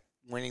makes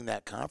winning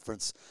that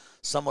conference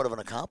somewhat of an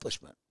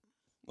accomplishment.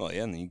 Well,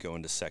 yeah, and then you go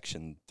into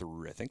Section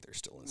 3. I think they're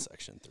still in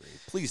Section 3.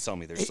 Please tell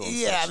me they're still in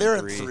Section 3. Yeah, they're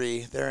in 3.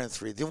 They're in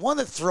 3. The one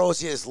that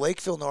throws you is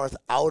Lakeville North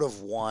out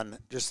of 1.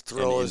 Just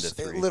throws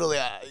it literally.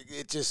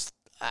 It just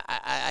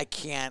I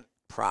can't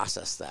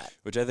process that.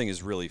 Which I think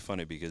is really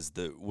funny because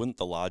wouldn't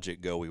the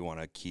logic go we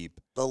want to keep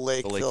the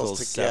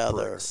Lakevilles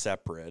together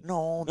separate?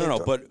 No.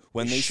 But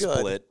when they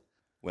split,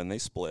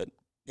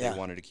 they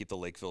wanted to keep the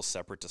Lakeville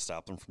separate to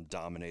stop them from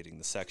dominating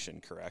the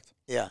section, correct?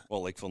 Yeah.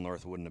 Well, Lakeville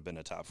North wouldn't have been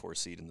a top 4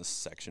 seed in this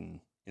section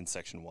in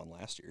Section 1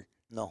 last year.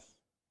 No.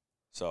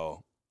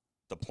 So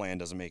the plan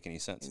doesn't make any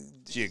sense.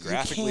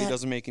 Geographically, it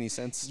doesn't make any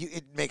sense.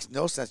 It makes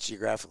no sense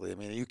geographically. I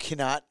mean, you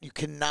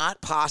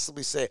cannot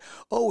possibly say,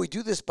 oh, we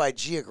do this by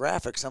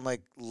geographics. I'm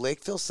like,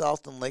 Lakeville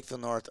South and Lakeville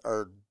North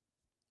are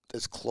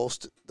as close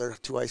to, their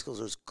 2 high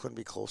schools couldn't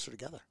be closer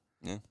together.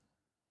 Yeah.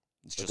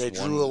 They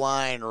drew a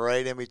line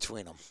right in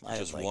between them.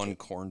 Just one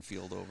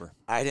cornfield over.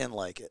 I didn't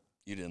like it.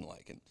 You didn't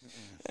like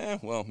it.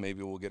 Well,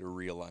 maybe we'll get a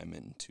realignment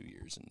in 2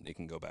 years, and it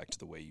can go back to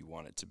the way you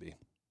want it to be.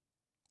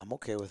 I'm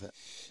okay with it.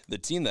 The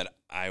team that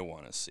I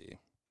want to see,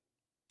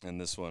 and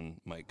this one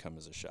might come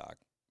as a shock,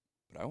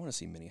 but I want to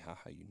see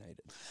Minnehaha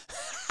United.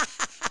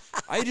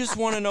 I just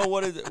want to know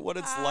what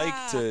it's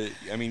like to.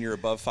 I mean, you're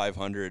above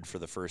 500 for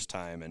the first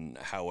time in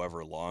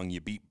however long.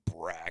 You beat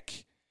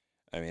Breck.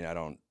 I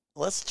mean,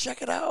 Let's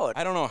check it out.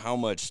 I don't know how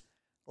much.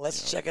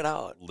 Let's check it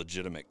out.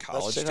 Legitimate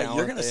college talent.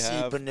 You're going to see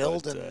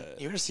Benilde, and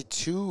you're going to see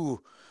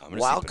 2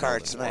 wild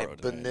cards tonight.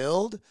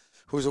 Benilde,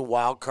 who's a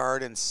wild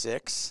card in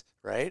 6,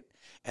 right?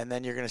 And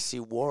then you're going to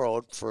see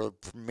World for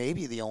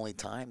maybe the only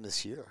time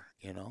this year.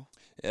 You know.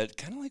 Yeah,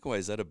 kind of like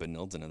Wayzata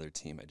Benilde's another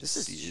team. This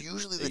is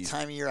usually the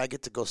time of year I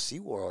get to go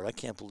see World. I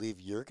can't believe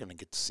you're going to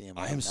get to see him.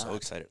 I am so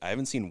excited. I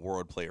haven't seen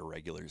World play a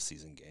regular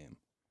season game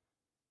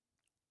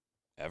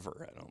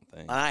ever. I don't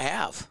think. I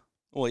have.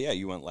 Well, yeah,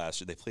 you went last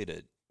year. They played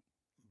at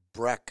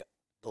Breck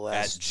the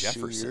last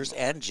 2 years,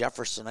 and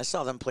Jefferson. I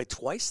saw them play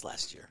twice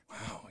last year.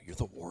 Wow, you're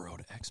the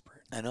world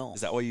expert. I know. Is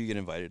that why you get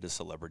invited to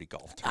celebrity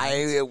golf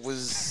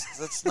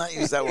tournaments? Let's not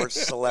use that word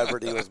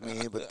celebrity with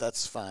me, but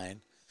that's fine.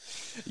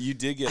 You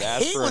did get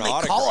asked for an autograph. I hate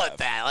when they call it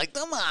that. Like,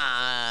 come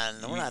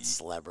on. We're not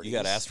celebrities. You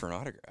got asked for an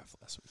autograph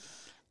last week.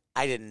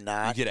 I did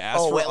not. You get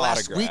asked for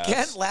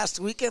autographs. Last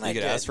weekend I did.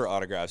 You get asked for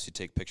autographs. You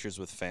take pictures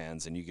with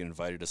fans, and you get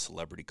invited to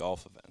celebrity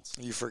golf events.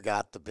 You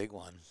forgot the big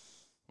one.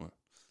 What?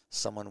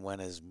 Someone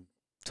went as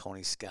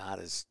Tony Scott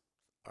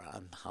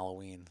on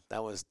Halloween.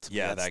 That was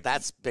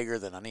that's bigger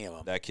than any of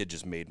them. That kid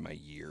just made my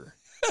year.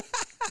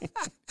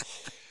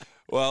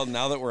 Well,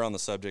 now that we're on the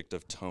subject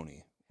of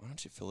Tony, why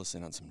don't you fill us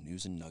in on some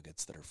news and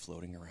nuggets that are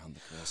floating around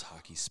the girls'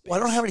 hockey space? Well,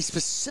 I don't have any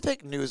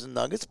specific news and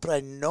nuggets, but I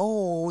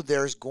know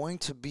there's going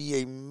to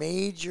be a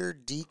major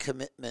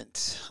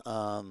decommitment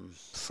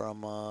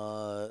from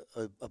a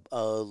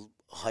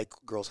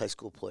girls' high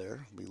school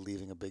player. Will be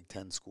leaving a Big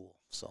Ten school.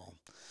 So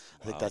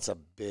I think that's a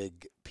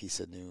big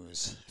piece of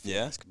news, if you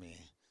ask me.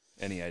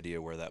 Any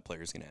idea where that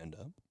player's going to end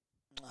up?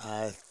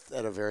 At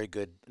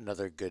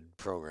another good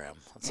program.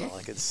 That's all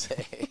I can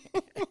say.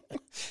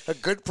 A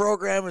good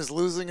program is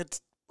losing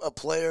a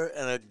player,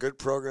 and a good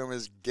program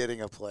is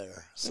getting a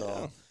player.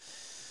 So,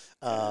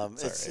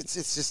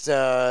 it's just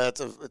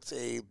a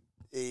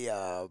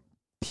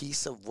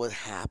piece of what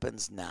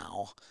happens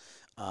now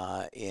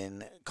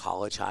in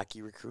college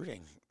hockey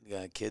recruiting.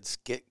 Kids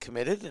get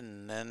committed,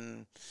 and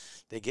then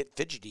they get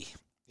fidgety,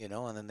 and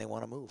then they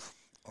want to move,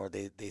 or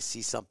they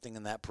see something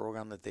in that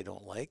program that they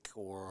don't like,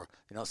 or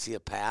they don't see a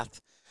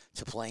path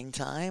to playing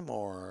time,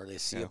 or they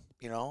see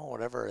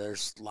whatever.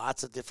 There's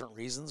lots of different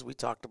reasons. We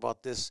talked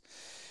about this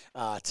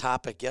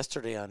topic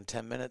yesterday on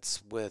 10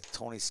 Minutes with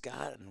Tony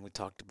Scott, and we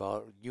talked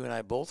about, you and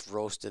I both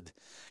roasted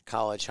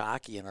college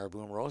hockey in our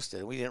Boom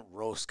Roasted. We didn't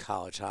roast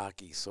college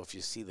hockey, so if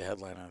you see the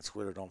headline on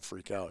Twitter, don't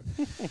freak out.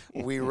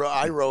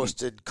 I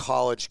roasted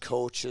college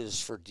coaches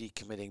for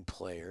decommitting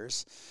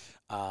players,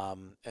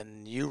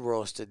 and you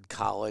roasted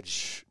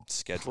college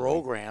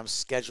programs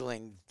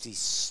scheduling these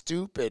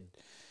stupid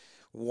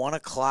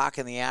 1:00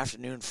 in the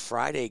afternoon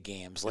Friday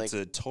games. It's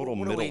a total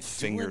middle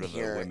finger to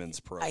the women's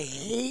program. I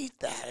hate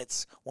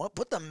that.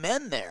 Put the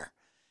men there.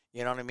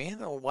 You know what I mean?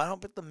 Why don't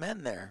put the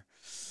men there?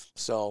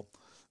 So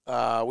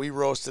we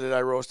roasted it.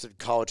 I roasted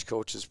college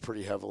coaches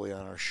pretty heavily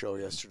on our show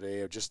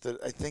yesterday. Just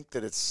that I think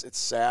that it's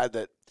sad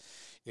that,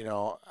 and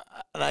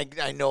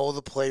I know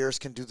the players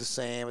can do the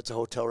same. It's a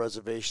hotel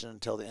reservation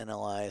until the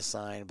NLI is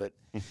signed. But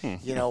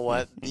you know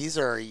what? These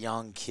are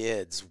young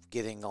kids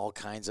getting all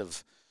kinds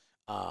of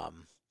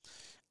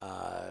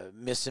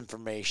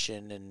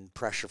misinformation and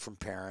pressure from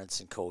parents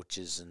and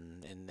coaches,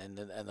 and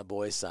the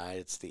boys' side,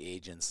 it's the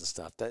agents and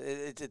stuff.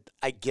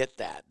 I get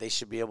that. They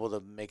should be able to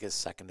make a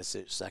second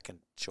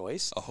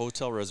choice. A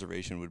hotel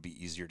reservation would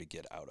be easier to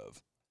get out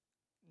of.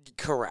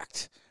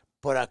 Correct.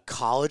 But a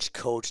college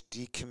coach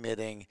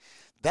decommitting,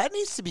 that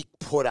needs to be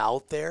put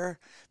out there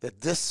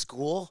that this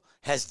school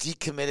has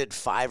decommitted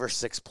 5 or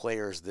 6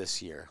 players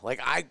this year.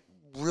 Like, I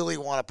really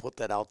want to put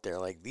that out there.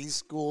 Like, these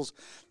schools,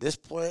 this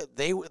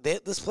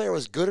player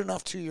was good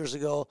enough 2 years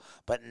ago,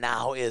 but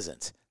now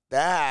isn't.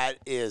 That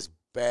is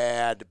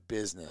bad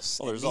business.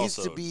 Well, it needs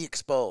to be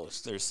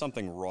exposed. There's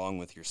something wrong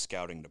with your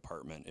scouting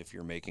department if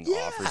you're making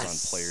offers on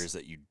players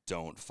that you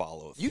don't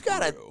follow through. You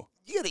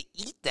gotta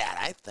eat that,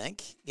 I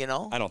think.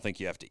 I don't think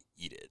you have to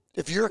eat it.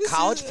 If you're a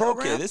college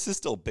program, okay, this is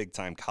still big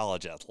time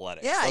college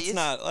athletics.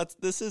 Yeah,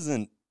 this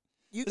isn't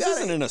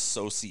an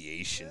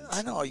association.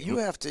 I know you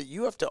have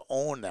to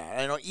own that.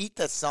 I know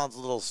that sounds a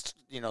little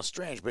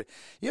strange, but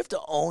you have to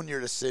own your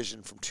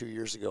decision from 2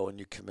 years ago when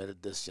you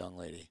committed this young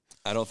lady.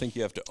 I don't think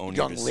you have to own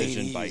your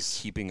decision by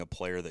keeping a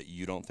player that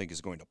you don't think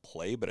is going to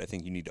play, but I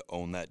think you need to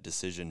own that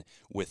decision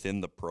within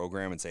the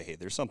program and say, hey,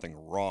 there's something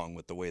wrong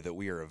with the way that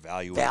we are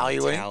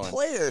evaluating talent.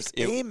 Players.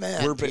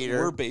 Amen, Peter.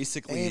 We're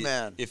basically,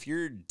 if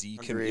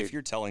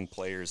you're telling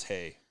players,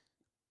 hey,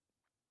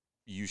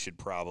 you should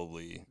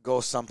probably go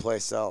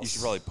someplace else. You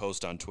should probably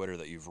post on Twitter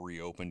that you've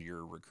reopened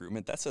your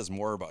recruitment. That says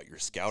more about your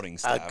scouting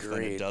staff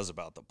than it does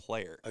about the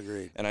player.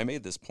 Agreed. And I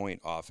made this point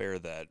off air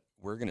that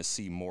we're going to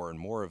see more and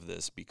more of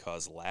this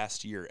because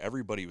last year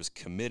everybody was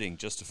committing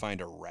just to find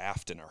a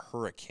raft in a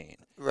hurricane.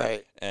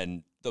 Right.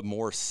 And the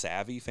more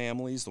savvy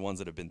families, the ones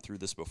that have been through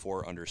this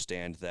before,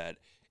 understand that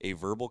a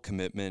verbal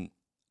commitment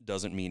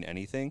doesn't mean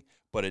anything,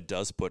 but it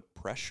does put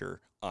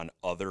pressure on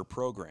other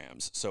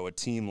programs. So a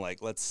team like,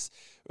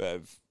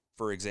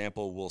 for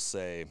example, we'll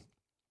say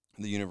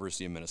the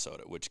University of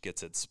Minnesota, which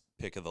gets its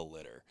pick of the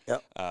litter.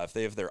 Yep. If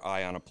they have their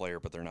eye on a player,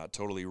 but they're not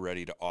totally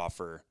ready to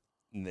offer,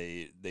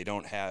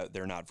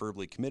 they're not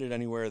verbally committed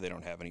anywhere. They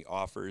don't have any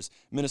offers.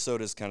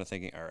 Minnesota's kind of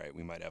thinking, all right,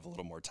 we might have a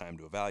little more time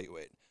to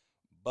evaluate.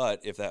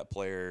 But if that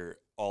player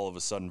all of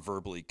a sudden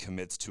verbally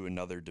commits to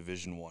another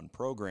Division I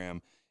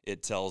program,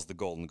 it tells the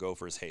Golden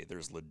Gophers, hey,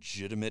 there's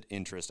legitimate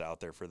interest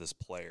out there for this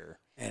player.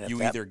 And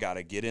you either got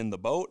to get in the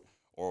boat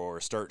or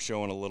start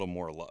showing a little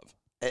more love.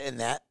 And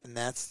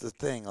that's the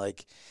thing.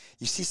 Like,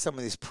 you see some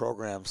of these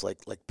programs, like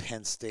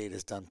Penn State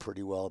has done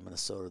pretty well in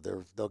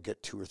Minnesota. They'll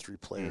get 2 or 3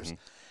 players. Mm-hmm.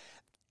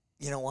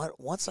 You know what?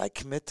 Once I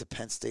commit to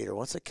Penn State, or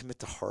once I commit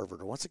to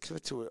Harvard, or once I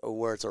commit to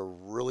where it's a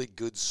really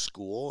good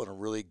school and a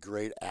really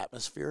great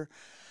atmosphere,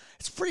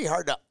 it's pretty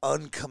hard to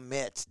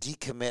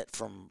decommit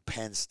from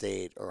Penn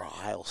State or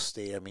Ohio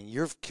State. I mean,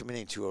 you're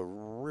committing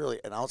to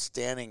an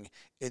outstanding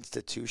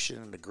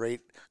institution and a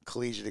great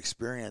collegiate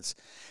experience.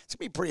 It's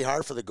going to be pretty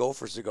hard for the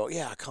Gophers to go,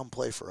 yeah, come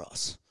play for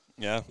us.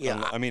 Yeah.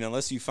 I mean,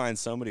 unless you find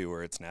somebody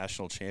where it's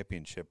national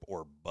championship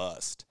or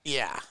bust.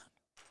 Yeah.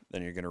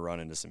 Then you're going to run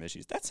into some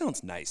issues. That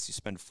sounds nice. You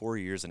spend 4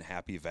 years in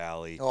Happy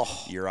Valley.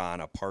 Oh, you're on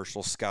a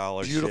partial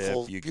scholarship.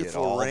 You get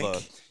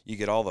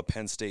all the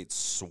Penn State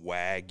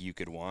swag you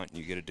could want.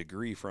 You get a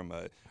degree from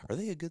Are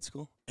they a good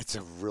school? It's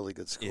a really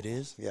good school. It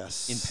is?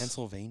 Yes. In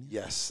Pennsylvania?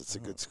 Yes, it's a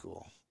good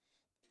school.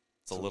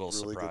 It's a little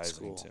really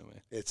surprising to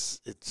me.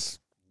 It's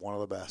one of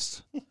the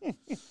best. And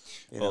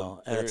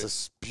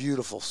it's a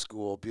beautiful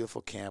school,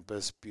 beautiful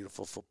campus,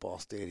 beautiful football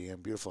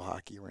stadium, beautiful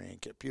hockey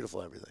rink,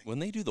 beautiful everything. When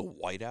they do the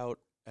whiteout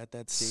at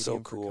that stadium, so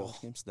cool.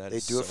 For games, they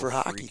do it for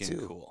hockey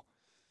too. Cool.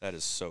 That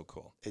is so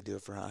cool. They do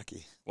it for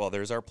hockey. Well,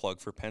 there's our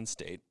plug for Penn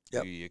State.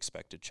 Yep. We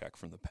expect a check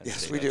from the Penn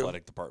State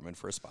Athletic Department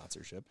for a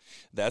sponsorship.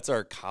 That's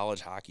our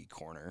college hockey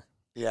corner.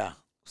 Yeah.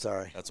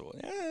 Sorry. It's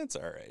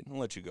all right. I'll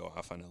let you go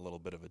off on a little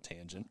bit of a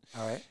tangent.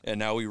 All right. And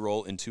now we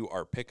roll into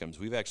our pick'ems.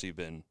 We've actually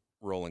been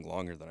rolling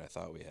longer than I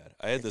thought we had.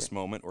 I had this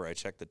moment where I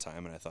checked the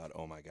time and I thought,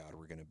 oh my God,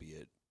 we're going to be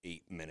at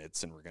 8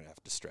 minutes and we're going to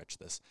have to stretch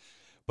this.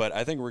 But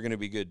I think we're going to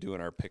be good doing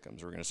our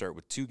pick'ems. We're going to start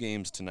with 2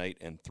 games tonight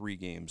and 3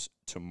 games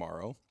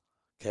tomorrow.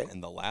 Okay.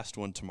 And the last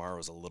one tomorrow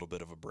is a little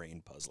bit of a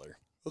brain puzzler.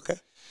 Okay.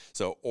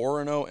 So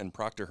Orono and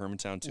Proctor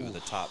Hermantown, 2 of the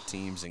top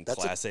teams in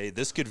Class A.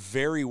 This could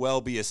very well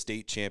be a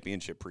state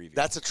championship preview.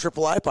 That's a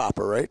triple eye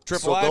popper, right?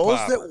 Triple eye popper.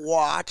 So those that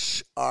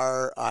watch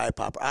our eye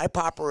popper. Eye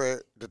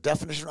popper, the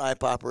definition of eye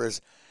popper is,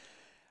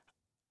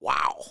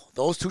 wow,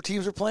 those 2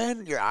 teams are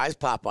playing, your eyes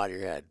pop out of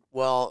your head.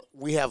 Well,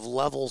 we have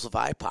levels of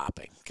eye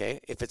popping, okay?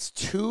 If it's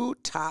 2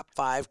 top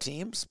 5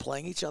 teams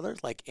playing each other,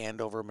 like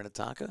Andover,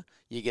 Minnetonka,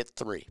 you get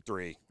 3.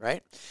 3.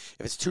 Right?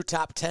 If it's 2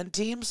 top 10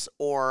 teams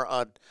or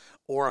a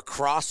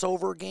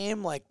crossover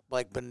game like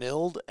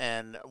Benilde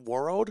and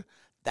Warroad,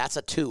 that's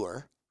a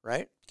 2er,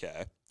 right?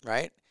 Okay.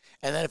 Right?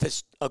 And then if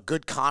it's a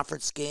good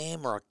conference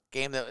game or a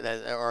game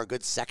or a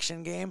good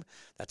section game,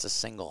 that's a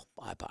single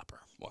eye popper.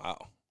 Wow.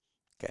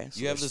 Okay,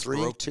 so you have this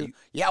 3, 2.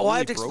 Yeah, well, I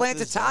have to explain it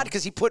to Todd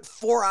because he put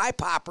 4 eye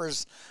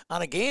poppers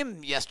on a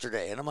game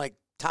yesterday, and I'm like,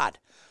 Todd,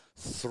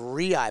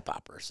 3 eye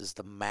poppers is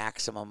the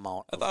maximum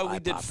amount. I thought we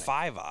did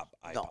 5 eye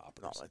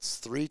poppers. No, it's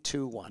 3,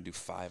 2, 1. Do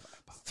 5 eye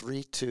poppers.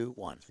 3, 2,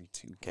 1. 3,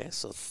 2, 1. Okay,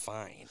 so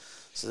fine.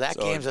 So that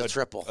game's a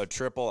triple. A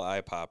triple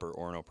eye popper,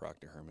 Orono,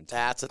 Proctor Hermantown.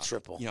 That's a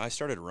triple. I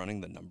started running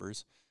the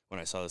numbers when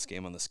I saw this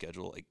game on the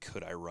schedule. Like,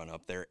 could I run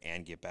up there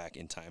and get back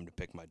in time to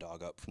pick my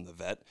dog up from the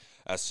vet?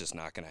 That's just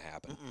not going to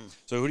happen.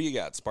 So who do you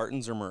got,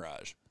 Spartans or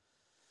Mirage?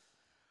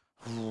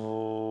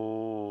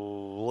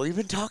 Oh, we've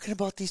been talking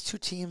about these 2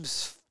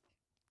 teams,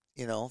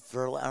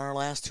 for on our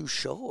last 2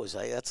 shows.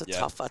 That's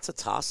a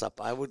toss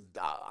up.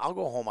 I'll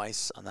go home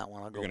ice on that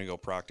one. You're going to go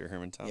Proctor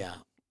Hermantown? Yeah.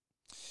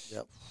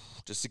 Yep.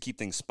 Just to keep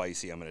things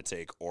spicy, I'm going to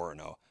take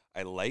Orono.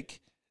 I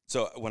like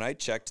So when I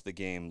checked the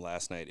game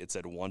last night, it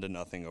said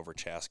 1-0 over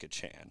Chaska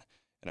Chan.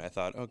 And I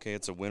thought, okay,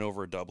 it's a win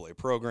over a AA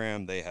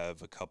program. They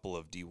have a couple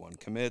of D1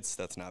 commits.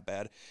 That's not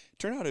bad. It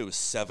turned out it was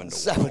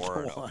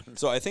 7-1.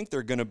 So I think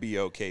they're going to be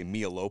okay.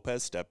 Mia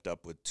Lopez stepped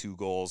up with 2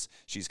 goals.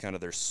 She's kind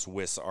of their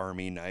Swiss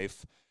Army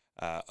knife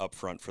up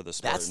front for the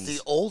Spartans. That's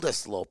the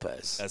oldest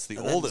Lopez. That's the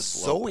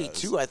oldest Zoe,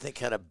 Lopez. too, I think,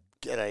 had a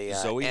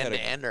Zoe had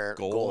a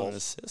goal and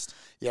assist.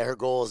 Yeah, her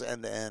goal is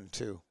end-to-end,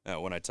 too.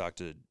 When I talked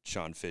to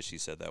Sean Fish, he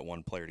said that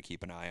one player to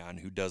keep an eye on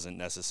who doesn't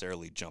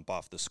necessarily jump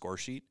off the score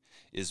sheet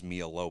is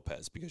Mia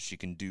Lopez, because she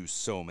can do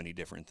so many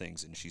different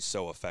things, and she's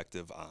so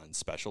effective on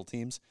special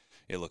teams.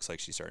 It looks like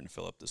she's starting to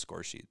fill up the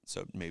score sheet.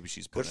 So maybe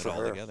she's putting it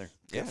all together.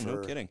 Yeah, no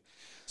kidding.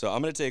 So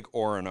I'm going to take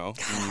Orono.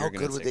 How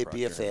good would they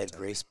be if they had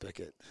Grace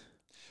Pickett?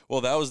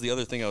 Well, that was the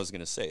other thing I was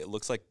going to say. It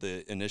looks like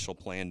the initial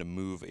plan to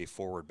move a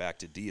forward back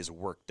to D has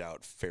worked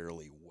out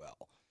fairly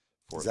well.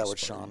 Is that what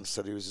Sean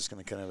said? He was just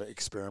going to kind of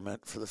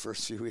experiment for the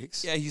first few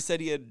weeks? Yeah, he said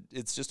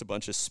it's just a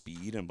bunch of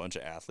speed and a bunch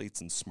of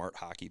athletes and smart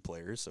hockey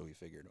players, so he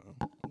figured,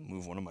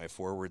 move one of my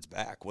forwards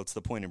back. What's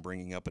the point in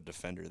bringing up a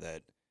defender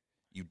that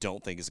you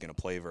don't think is going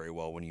to play very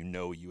well when you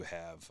know you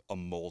have a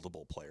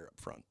moldable player up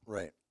front?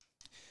 Right.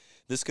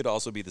 This could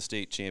also be the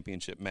state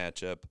championship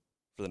matchup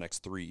for the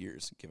next 3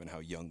 years, given how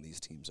young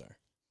these teams are.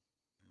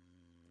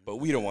 But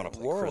we don't want to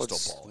play crystal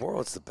ball.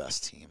 Warroad's the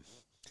best team.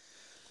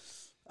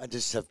 I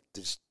just have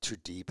too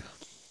deep.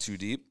 Too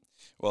deep?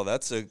 Well,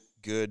 that's a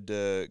good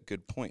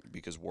point,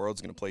 because Warroad's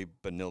going to play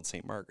Benilde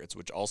St. Margaret's,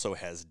 which also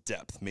has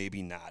depth.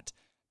 Maybe not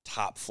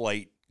top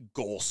flight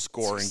goal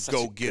scoring,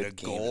 go get a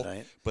goal,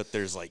 tonight. But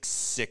there's like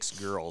 6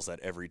 girls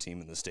that every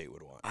team in the state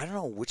would want. I don't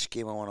know which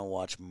game I want to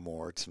watch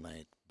more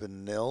tonight.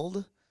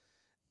 Benilde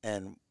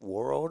and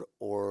Warroad,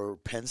 or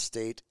Penn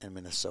State and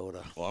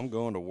Minnesota? Well, I'm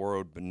going to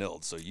Warroad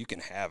Benilde, so you can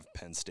have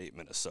Penn State,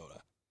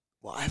 Minnesota.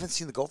 Well, I haven't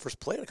seen the Gophers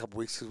play in a couple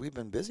weeks because we've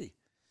been busy.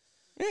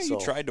 Yeah,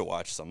 you tried to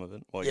watch some of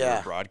it while you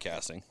were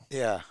broadcasting.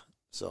 Yeah,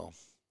 so.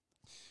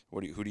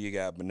 Who do you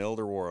got, Benilde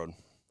or Warroad?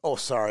 Oh,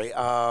 sorry.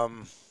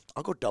 I'll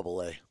go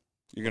AA.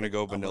 You're going to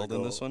go Benilde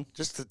in this one?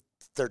 Just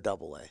they're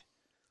AA.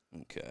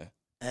 Okay.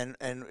 And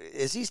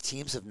Izzy's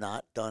teams have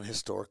not done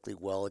historically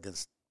well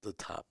against the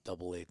top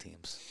AA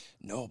teams.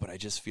 No, but I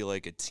just feel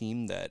like a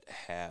team that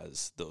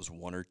has those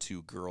 1 or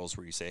 2 girls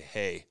where you say,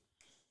 hey,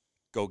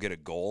 go get a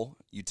goal.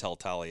 You tell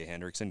Talia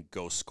Hendrickson,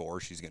 go score.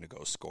 She's going to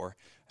go score.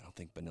 I don't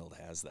think Benilde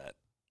has that.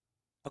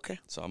 Okay.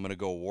 So I'm going to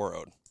go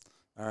Warroad.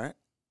 All right.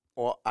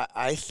 Well,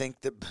 I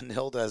think that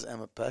Benilde has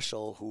Emma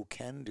Peschel, who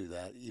can do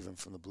that even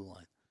from the blue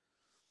line.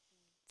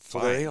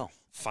 Fine. So there you go.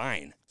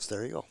 Fine. So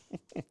there you go.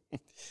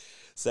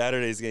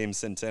 Saturday's game,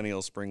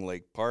 Centennial Spring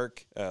Lake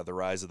Park. The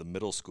rise of the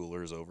middle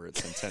schoolers over at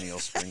Centennial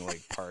Spring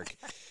Lake Park.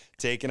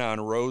 Taking on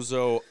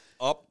Roseau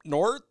up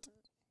north.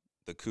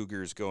 The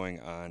Cougars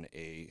going on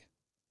a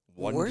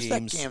one-game Where's that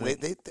game?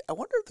 swing. I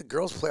wonder if the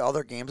girls play all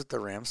their games at the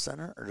Rams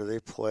Center, or do they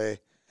play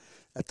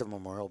at the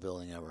Memorial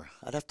Building ever?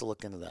 I'd have to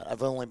look into that.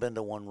 I've only been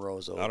to one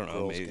Roseau. I don't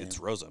know. Maybe game. it's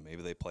Roseau.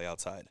 Maybe they play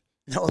outside.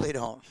 No, they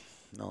don't.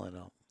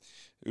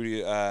 Who do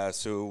you?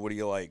 So what do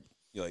you like?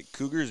 You like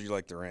Cougars or you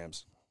like the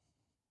Rams?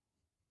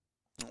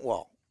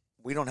 Well,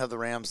 we don't have the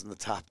Rams in the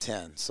top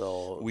 10,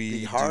 so it'd We be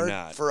do hard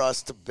not. for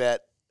us to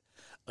bet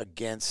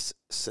against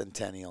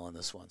Centennial in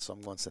this one. So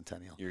I'm going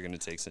Centennial. You're going to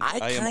take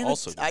Centennial. I am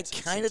also going to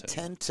take kind of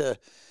Centennial. tend to,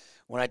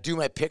 when I do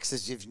my picks,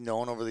 as you've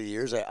known over the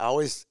years, I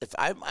always if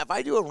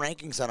I do a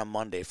rankings on a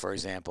Monday, for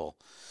example,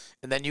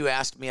 and then you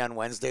ask me on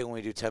Wednesday when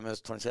we do 10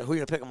 minutes 27, who are you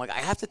going to pick? I'm like, I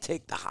have to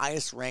take the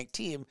highest ranked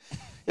team.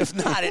 If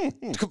not,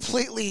 it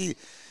completely,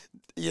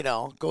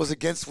 goes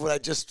against what I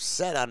just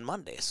said on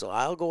Monday. So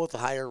I'll go with the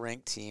higher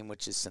ranked team,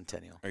 which is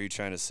Centennial. Are you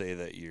trying to say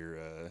that you're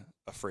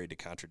afraid to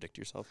contradict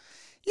yourself?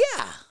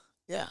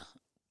 Yeah.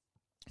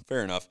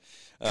 Fair enough.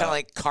 Kind of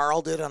like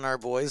Carl did on our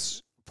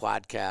boys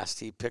podcast.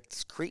 He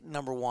picked Cretin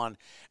number 1,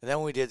 and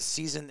then we did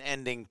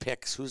season-ending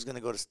picks. Who's going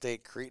to go to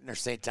state, Cretin or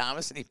St.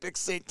 Thomas? And he picked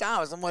St.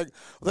 Thomas. I'm like,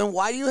 well, then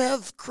why do you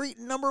have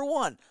Cretin number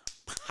 1?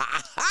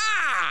 Ha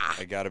ha!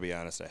 I got to be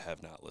honest. I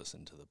have not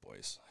listened to the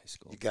boys' high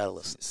school. You got to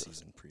listen to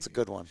season it. preview. It's a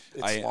good one.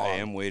 It's I long.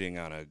 am waiting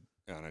on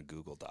a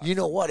Google Doc. You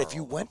know what? Carl, if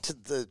you though. went to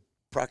the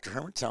Proctor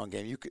Hermantown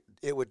game,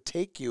 it would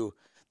take you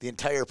the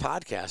entire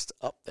podcast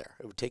up there.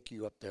 It would take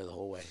you up there the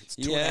whole way. It's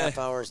 2.5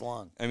 hours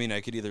long. I mean,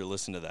 I could either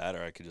listen to that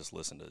or I could just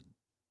listen to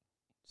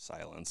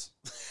silence.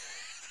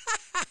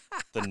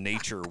 The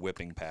nature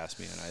whipping past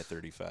me on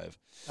I-35.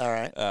 All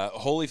right.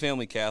 Holy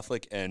Family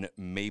Catholic and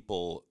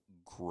Maple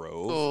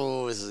Grove.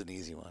 Oh, this is an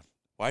easy one.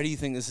 Why do you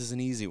think this is an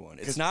easy one?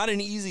 It's not an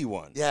easy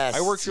one. Yes,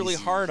 I worked really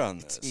easy. hard on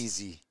this. It's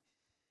easy.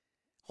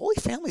 Holy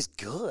Family's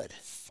good.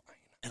 Fine.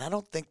 And I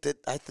don't think that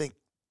I think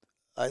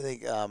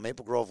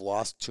Maple Grove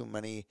lost too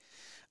many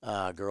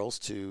girls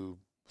to,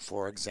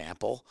 for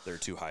example, Their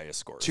 2 highest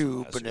scores.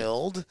 to from last year.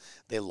 Benilde.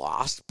 They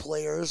lost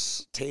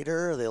players.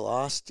 Tater. They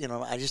lost.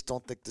 I just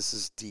don't think this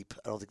is deep.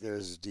 I don't think they're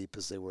as deep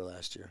as they were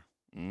last year.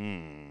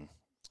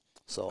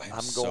 So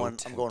I'm going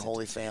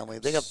Holy Family.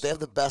 They have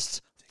the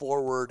best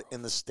forward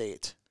in the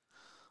state.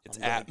 It's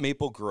at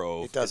Maple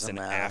Grove. It doesn't it's an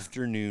matter.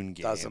 afternoon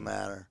game. Doesn't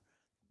matter.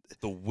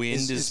 The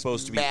wind is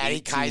supposed to be Maddie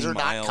 18 Kaiser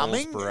miles not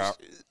coming? per hour.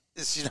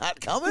 Is she not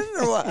coming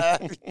or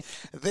what?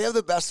 They have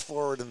the best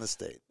forward in the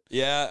state.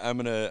 Yeah,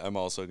 I'm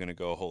also gonna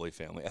go Holy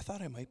Family. I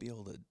thought I might be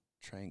able to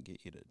try and get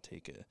you to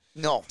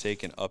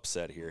take an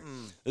upset here.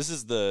 This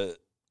is the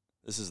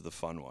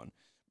fun one.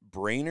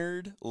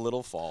 Brainerd,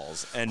 Little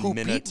Falls, and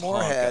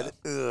Minnetonka.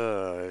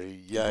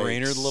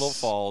 Brainerd, Little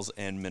Falls,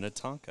 and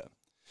Minnetonka.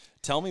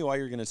 Tell me why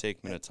you're going to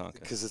take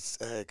Minnetonka.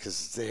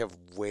 Because they have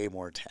way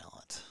more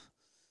talent.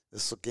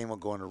 This game will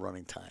go into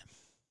running time.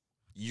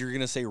 You're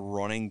going to say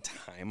running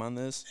time on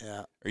this?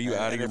 Yeah. Are you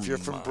out of your mind? If you're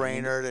from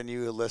Brainerd and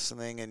you're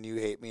listening and you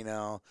hate me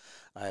now,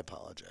 I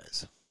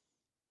apologize.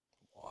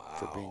 Wow.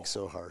 For being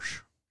so harsh.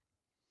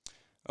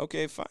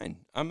 Okay, fine.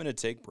 I'm going to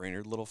take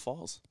Brainerd, Little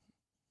Falls.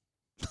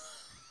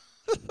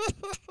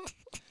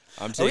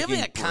 I'm taking Are we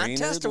having a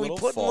contest? Are we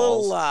putting a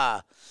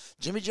little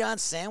Jimmy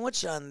John's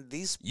sandwich on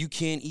these? You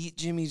can't eat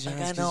Jimmy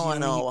John's. I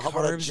know. How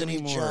about a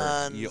Jimmy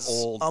John's? You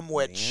old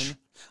Unwich.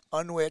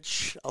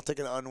 I'll take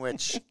an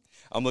unwich.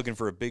 I'm looking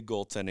for a big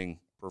goaltending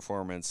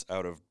performance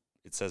out of.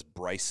 It says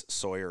Bryce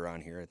Sawyer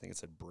on here. I think it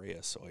said Brea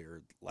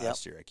Sawyer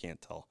last year. I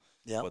can't tell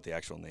what the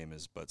actual name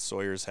is, but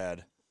Sawyer's had.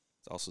 It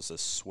also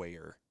says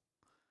Swayer.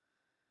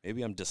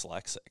 Maybe I'm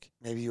dyslexic.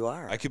 Maybe you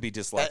are. I could be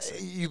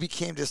dyslexic. You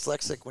became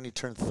dyslexic when you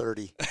turned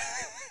 30.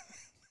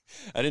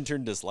 I didn't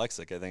turn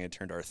dyslexic. I think I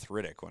turned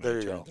arthritic when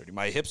I turned 30.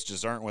 My hips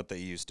just aren't what they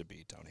used to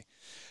be, Tony.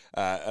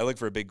 I look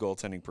for a big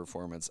goaltending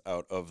performance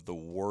out of the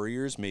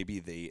Warriors. Maybe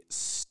they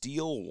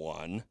steal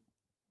one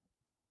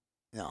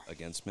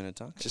against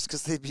Minnetonka. Just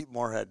because they beat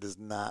Moorhead does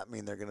not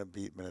mean they're going to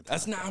beat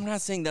Minnetonka. I'm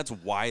not saying that's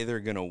why they're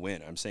going to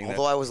win. I'm saying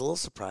Although I was a little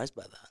surprised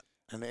by that.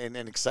 And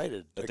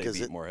excited that they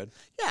beat Moorhead.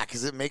 Yeah,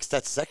 because it makes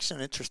that section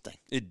interesting.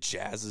 It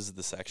jazzes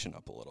the section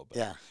up a little bit.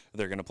 Yeah,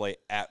 they're going to play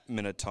at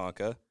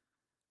Minnetonka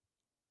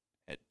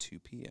at 2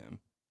 p.m.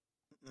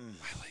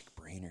 I like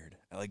Brainerd.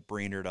 I like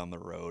Brainerd on the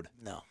road.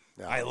 No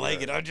I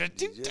like it. I'm just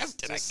too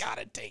tempted. I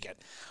gotta take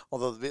it.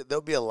 Although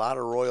there'll be a lot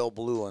of royal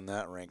blue on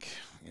that rink.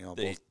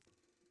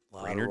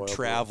 Brainerd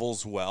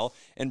travels well,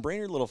 and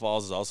Brainerd Little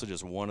Falls is also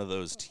just one of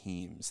those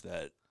teams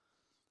that.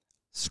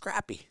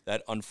 Scrappy.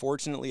 That,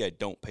 unfortunately, I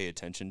don't pay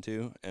attention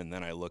to, and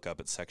then I look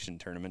up at section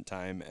tournament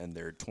time, and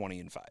they're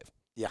 20-5.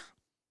 Yeah.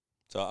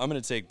 So I'm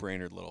going to take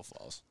Brainerd Little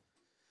Falls,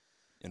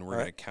 and we're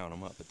going to count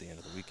them up at the end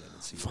of the weekend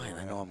and see. Fine,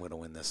 I know I'm going to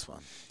win this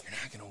one. You're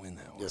not going to win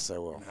that one. Yes, I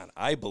will.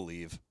 I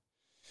believe.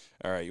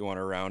 All right, you want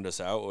to round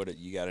us out?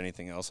 You got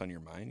anything else on your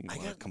mind? You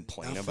want to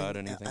complain about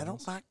anything I'm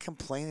not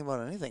complaining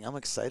about anything. I'm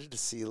excited to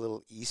see a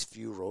little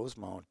Eastview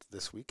Rosemount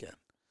this weekend.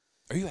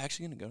 Are you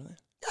actually going to go to that?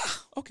 Yeah.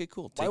 Okay,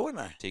 cool. Why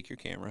wouldn't I? Take your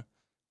camera.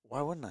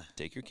 Why wouldn't I?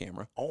 Take your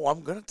camera. Oh,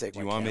 I'm going to take my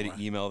camera. Do you want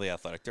me to email the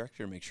athletic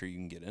director to make sure you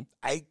can get in?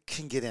 I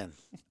can get in.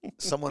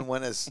 Someone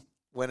went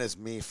as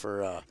me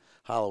for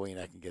Halloween,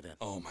 I can get in.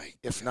 Oh, my God.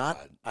 If not,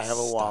 I have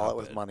a wallet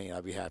with money.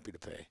 I'll be happy to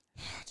pay.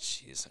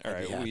 Jeez. All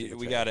right,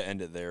 we got to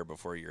end it there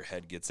before your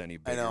head gets any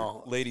bigger. I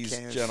know. Ladies,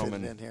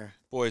 gentlemen,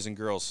 boys and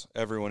girls,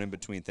 everyone in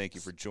between, thank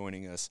you for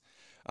joining us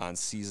on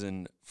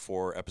Season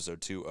 4,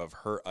 Episode 2 of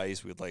Her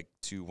Ice. We'd like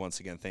to once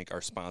again thank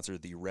our sponsor,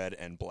 the Red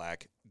and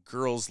Black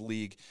Girls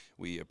League.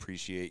 We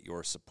appreciate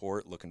your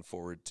support. Looking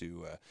forward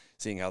to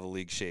seeing how the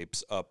league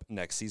shapes up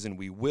next season.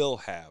 We will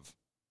have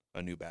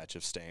a new batch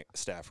of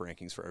staff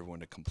rankings for everyone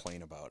to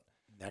complain about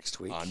next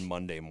week on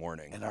Monday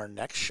morning. And our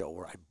next show,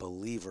 where I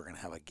believe we're going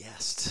to have a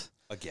guest.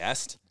 A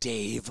guest?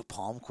 Dave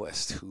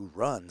Palmquist, who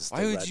runs the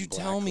Why would Red you and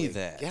Black tell me League.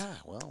 that? Yeah,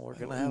 well, we're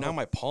going to have now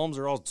my palms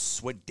are all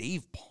sweat.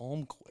 Dave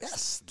Palmquist.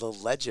 Yes, the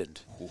legend.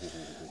 Ooh,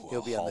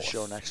 he'll be on the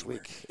show next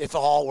week if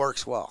all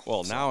works well.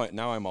 Well, now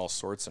I'm all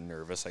sorts of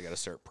nervous. I got to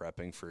start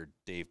prepping for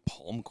Dave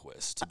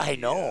Palmquist to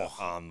be,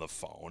 on the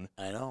phone.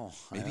 I know.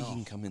 Maybe he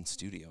can come in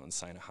studio and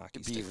sign a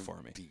hockey stick for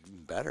me. Be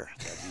even better.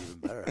 That'd be even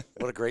better.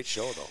 What a great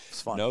show, though.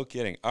 It's fun. No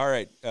kidding. All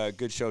right,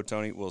 good show,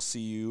 Tony. We'll see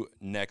you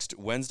next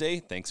Wednesday.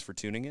 Thanks for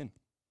tuning in.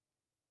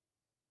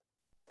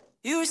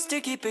 Used to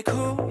keep it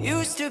cool,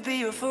 used to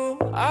be a fool,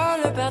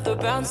 all about the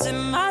bounce in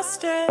my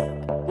step.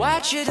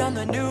 Watch it on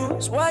the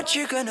news, what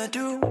you gonna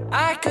do?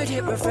 I could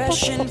hit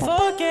refresh and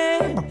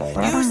forget.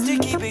 Used to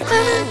keep it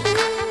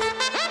cool.